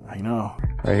time. I know. All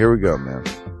right, here we go, man.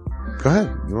 Go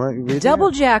ahead. You want to read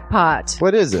Double Jackpot.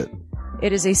 What is it?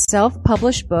 It is a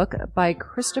self-published book by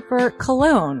Christopher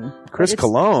Cologne. Chris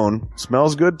Cologne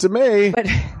smells good to me. But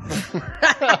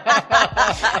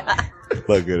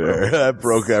look at her. That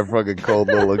broke that fucking cold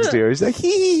little exterior. He's like,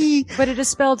 hee. But it is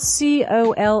spelled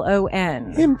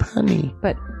C-O-L-O-N. Him punny.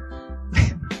 But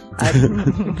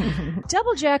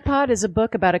Double Jackpot is a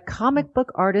book about a comic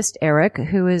book artist, Eric,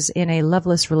 who is in a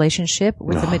loveless relationship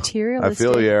with a materialistic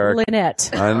I feel you, Eric. Lynette.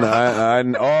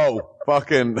 Oh,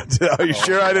 fucking. Are you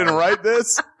sure I didn't write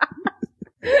this?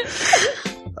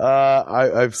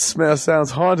 Sounds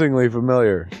hauntingly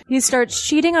familiar. He starts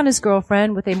cheating on his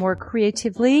girlfriend with a more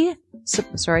creatively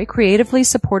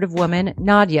supportive woman,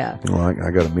 Nadia. Well, I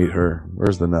got to meet her.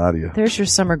 Where's the Nadia? There's your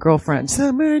summer girlfriend.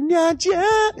 Summer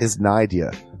Nadia is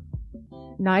Nadia.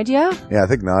 Nadia? Yeah, I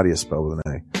think Nadia spelled with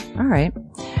an A. All right.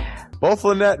 Both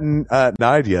Lynette and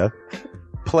Nadia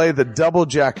play the double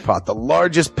jackpot, the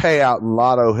largest payout in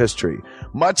lotto history,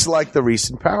 much like the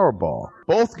recent Powerball.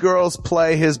 Both girls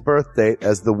play his birth date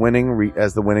as the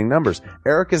winning numbers.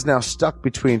 Eric is now stuck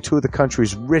between two of the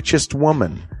country's richest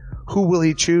women. Who will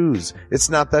he choose? It's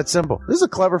not that simple. This is a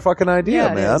clever fucking idea,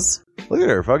 Yeah, it man. is. Look at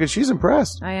her, fucking. She's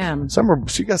impressed. I am.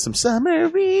 She got some summer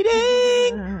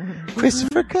reading.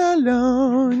 Christopher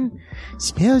Cologne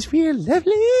smells real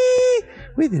lovely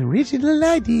with an original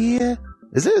idea.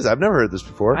 This is. I've never heard this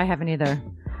before. I haven't either.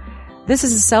 This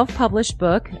is a self-published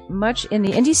book, much in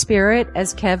the indie spirit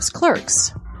as Kev's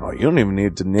Clerks. Oh, you don't even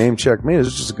need to name check me. This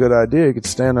is just a good idea. You could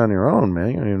stand on your own, man.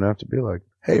 You don't even have to be like,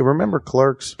 hey, remember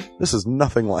Clerks? This is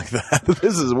nothing like that.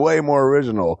 This is way more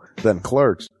original than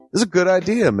Clerks. This is a good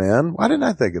idea, man. Why didn't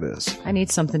I think of this? I need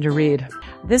something to read.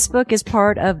 This book is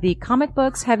part of the Comic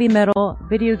Books, Heavy Metal,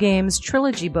 Video Games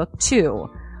Trilogy Book 2.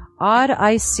 Odd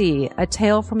I See, A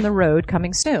Tale from the Road,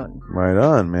 coming soon. Right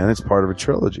on, man. It's part of a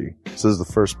trilogy. This is the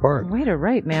first part. Way to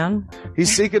write, man.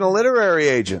 He's seeking a literary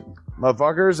agent.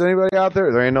 Motherfuckers, anybody out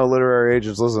there? There ain't no literary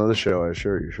agents listening to this show, I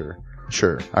assure you, sure.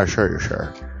 Sure. I assure you,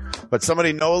 sure. But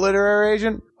somebody know a literary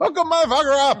agent? Hook a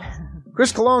motherfucker up!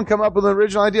 Chris Cologne come up with an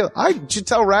original idea. I should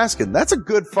tell Raskin. That's a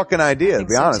good fucking idea, to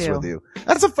be honest with you.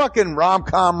 That's a fucking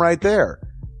rom-com right there.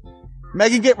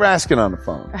 Megan, get Raskin on the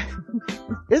phone.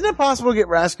 Isn't it possible to get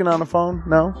Raskin on the phone?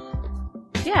 No?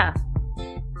 Yeah.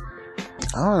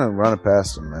 I want to run it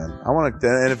past him, man. I want to,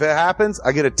 and if it happens,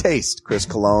 I get a taste, Chris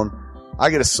Cologne. I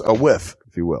get a whiff,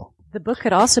 if you will. The book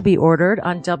could also be ordered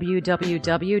on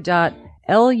www.lulu.com.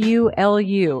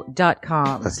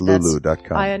 That's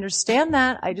lulu.com. I understand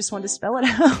that. I just want to spell it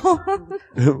out.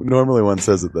 Normally one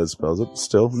says it that spells it.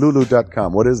 Still,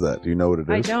 lulu.com. What is that? Do you know what it is?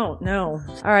 I don't know.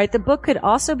 All right. The book could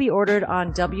also be ordered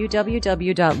on www.lulu.com.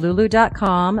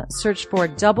 Search for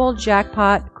Double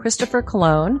Jackpot Christopher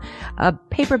Cologne. A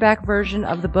paperback version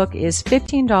of the book is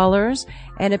 $15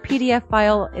 and a PDF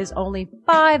file is only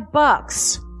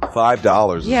 $5.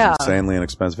 $5 is Yeah. insanely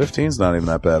inexpensive. 15's not even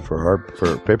that bad for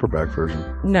a paperback version.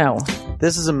 No.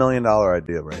 This is $1 million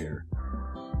idea right here.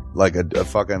 Like a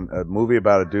movie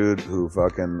about a dude who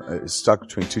fucking is stuck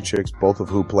between two chicks, both of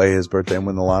who play his birthday and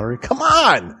win the lottery. Come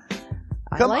on!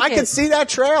 I can see that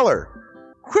trailer.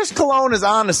 Chris Cologne is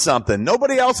on to something.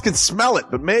 Nobody else can smell it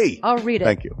but me. I'll read it.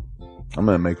 Thank you. I'm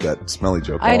going to make that smelly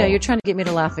joke. I know. You're trying to get me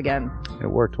to laugh again. It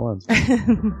worked once.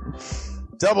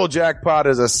 Double Jackpot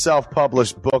is a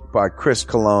self-published book by Chris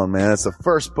Cologne, man. It's the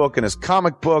first book in his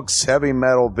Comic Books, Heavy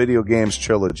Metal, Video Games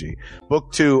trilogy.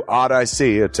 Book 2, Odd I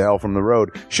See, A Tale from the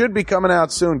Road, should be coming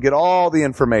out soon. Get all the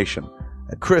information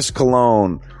at Chris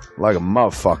Cologne, like a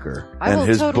motherfucker. I will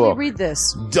his totally book, read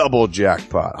this. Double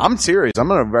Jackpot. I'm serious. I'm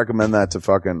going to recommend that to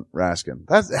fucking Raskin.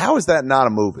 How is that not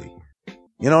a movie?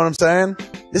 You know what I'm saying?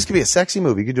 This could be a sexy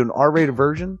movie. You could do an R-rated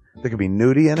version. There could be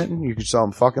nudie in it, and you could sell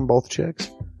them fucking both chicks.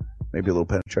 Maybe a little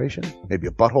penetration. Maybe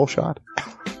a butthole shot.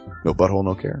 No butthole,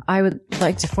 no care. I would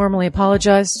like to formally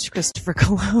apologize to Christopher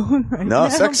Cologne right now. No,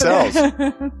 sex sells.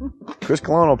 Chris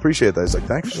Cologne will appreciate that. He's like,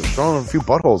 thanks for throwing a few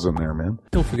buttholes in there, man.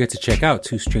 Don't forget to check out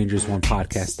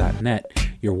twostrangersonepodcast.net,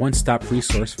 your one-stop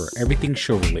resource for everything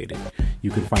show-related.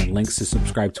 You can find links to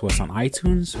subscribe to us on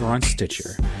iTunes or on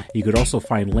Stitcher. You could also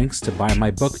find links to buy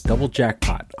my book, Double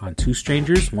Jackpot, on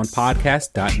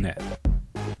twostrangersonepodcast.net.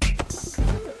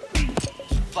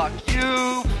 Fuck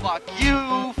you, fuck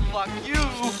you, fuck you.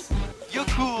 You're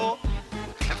cool.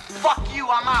 And fuck you,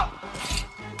 I'm out.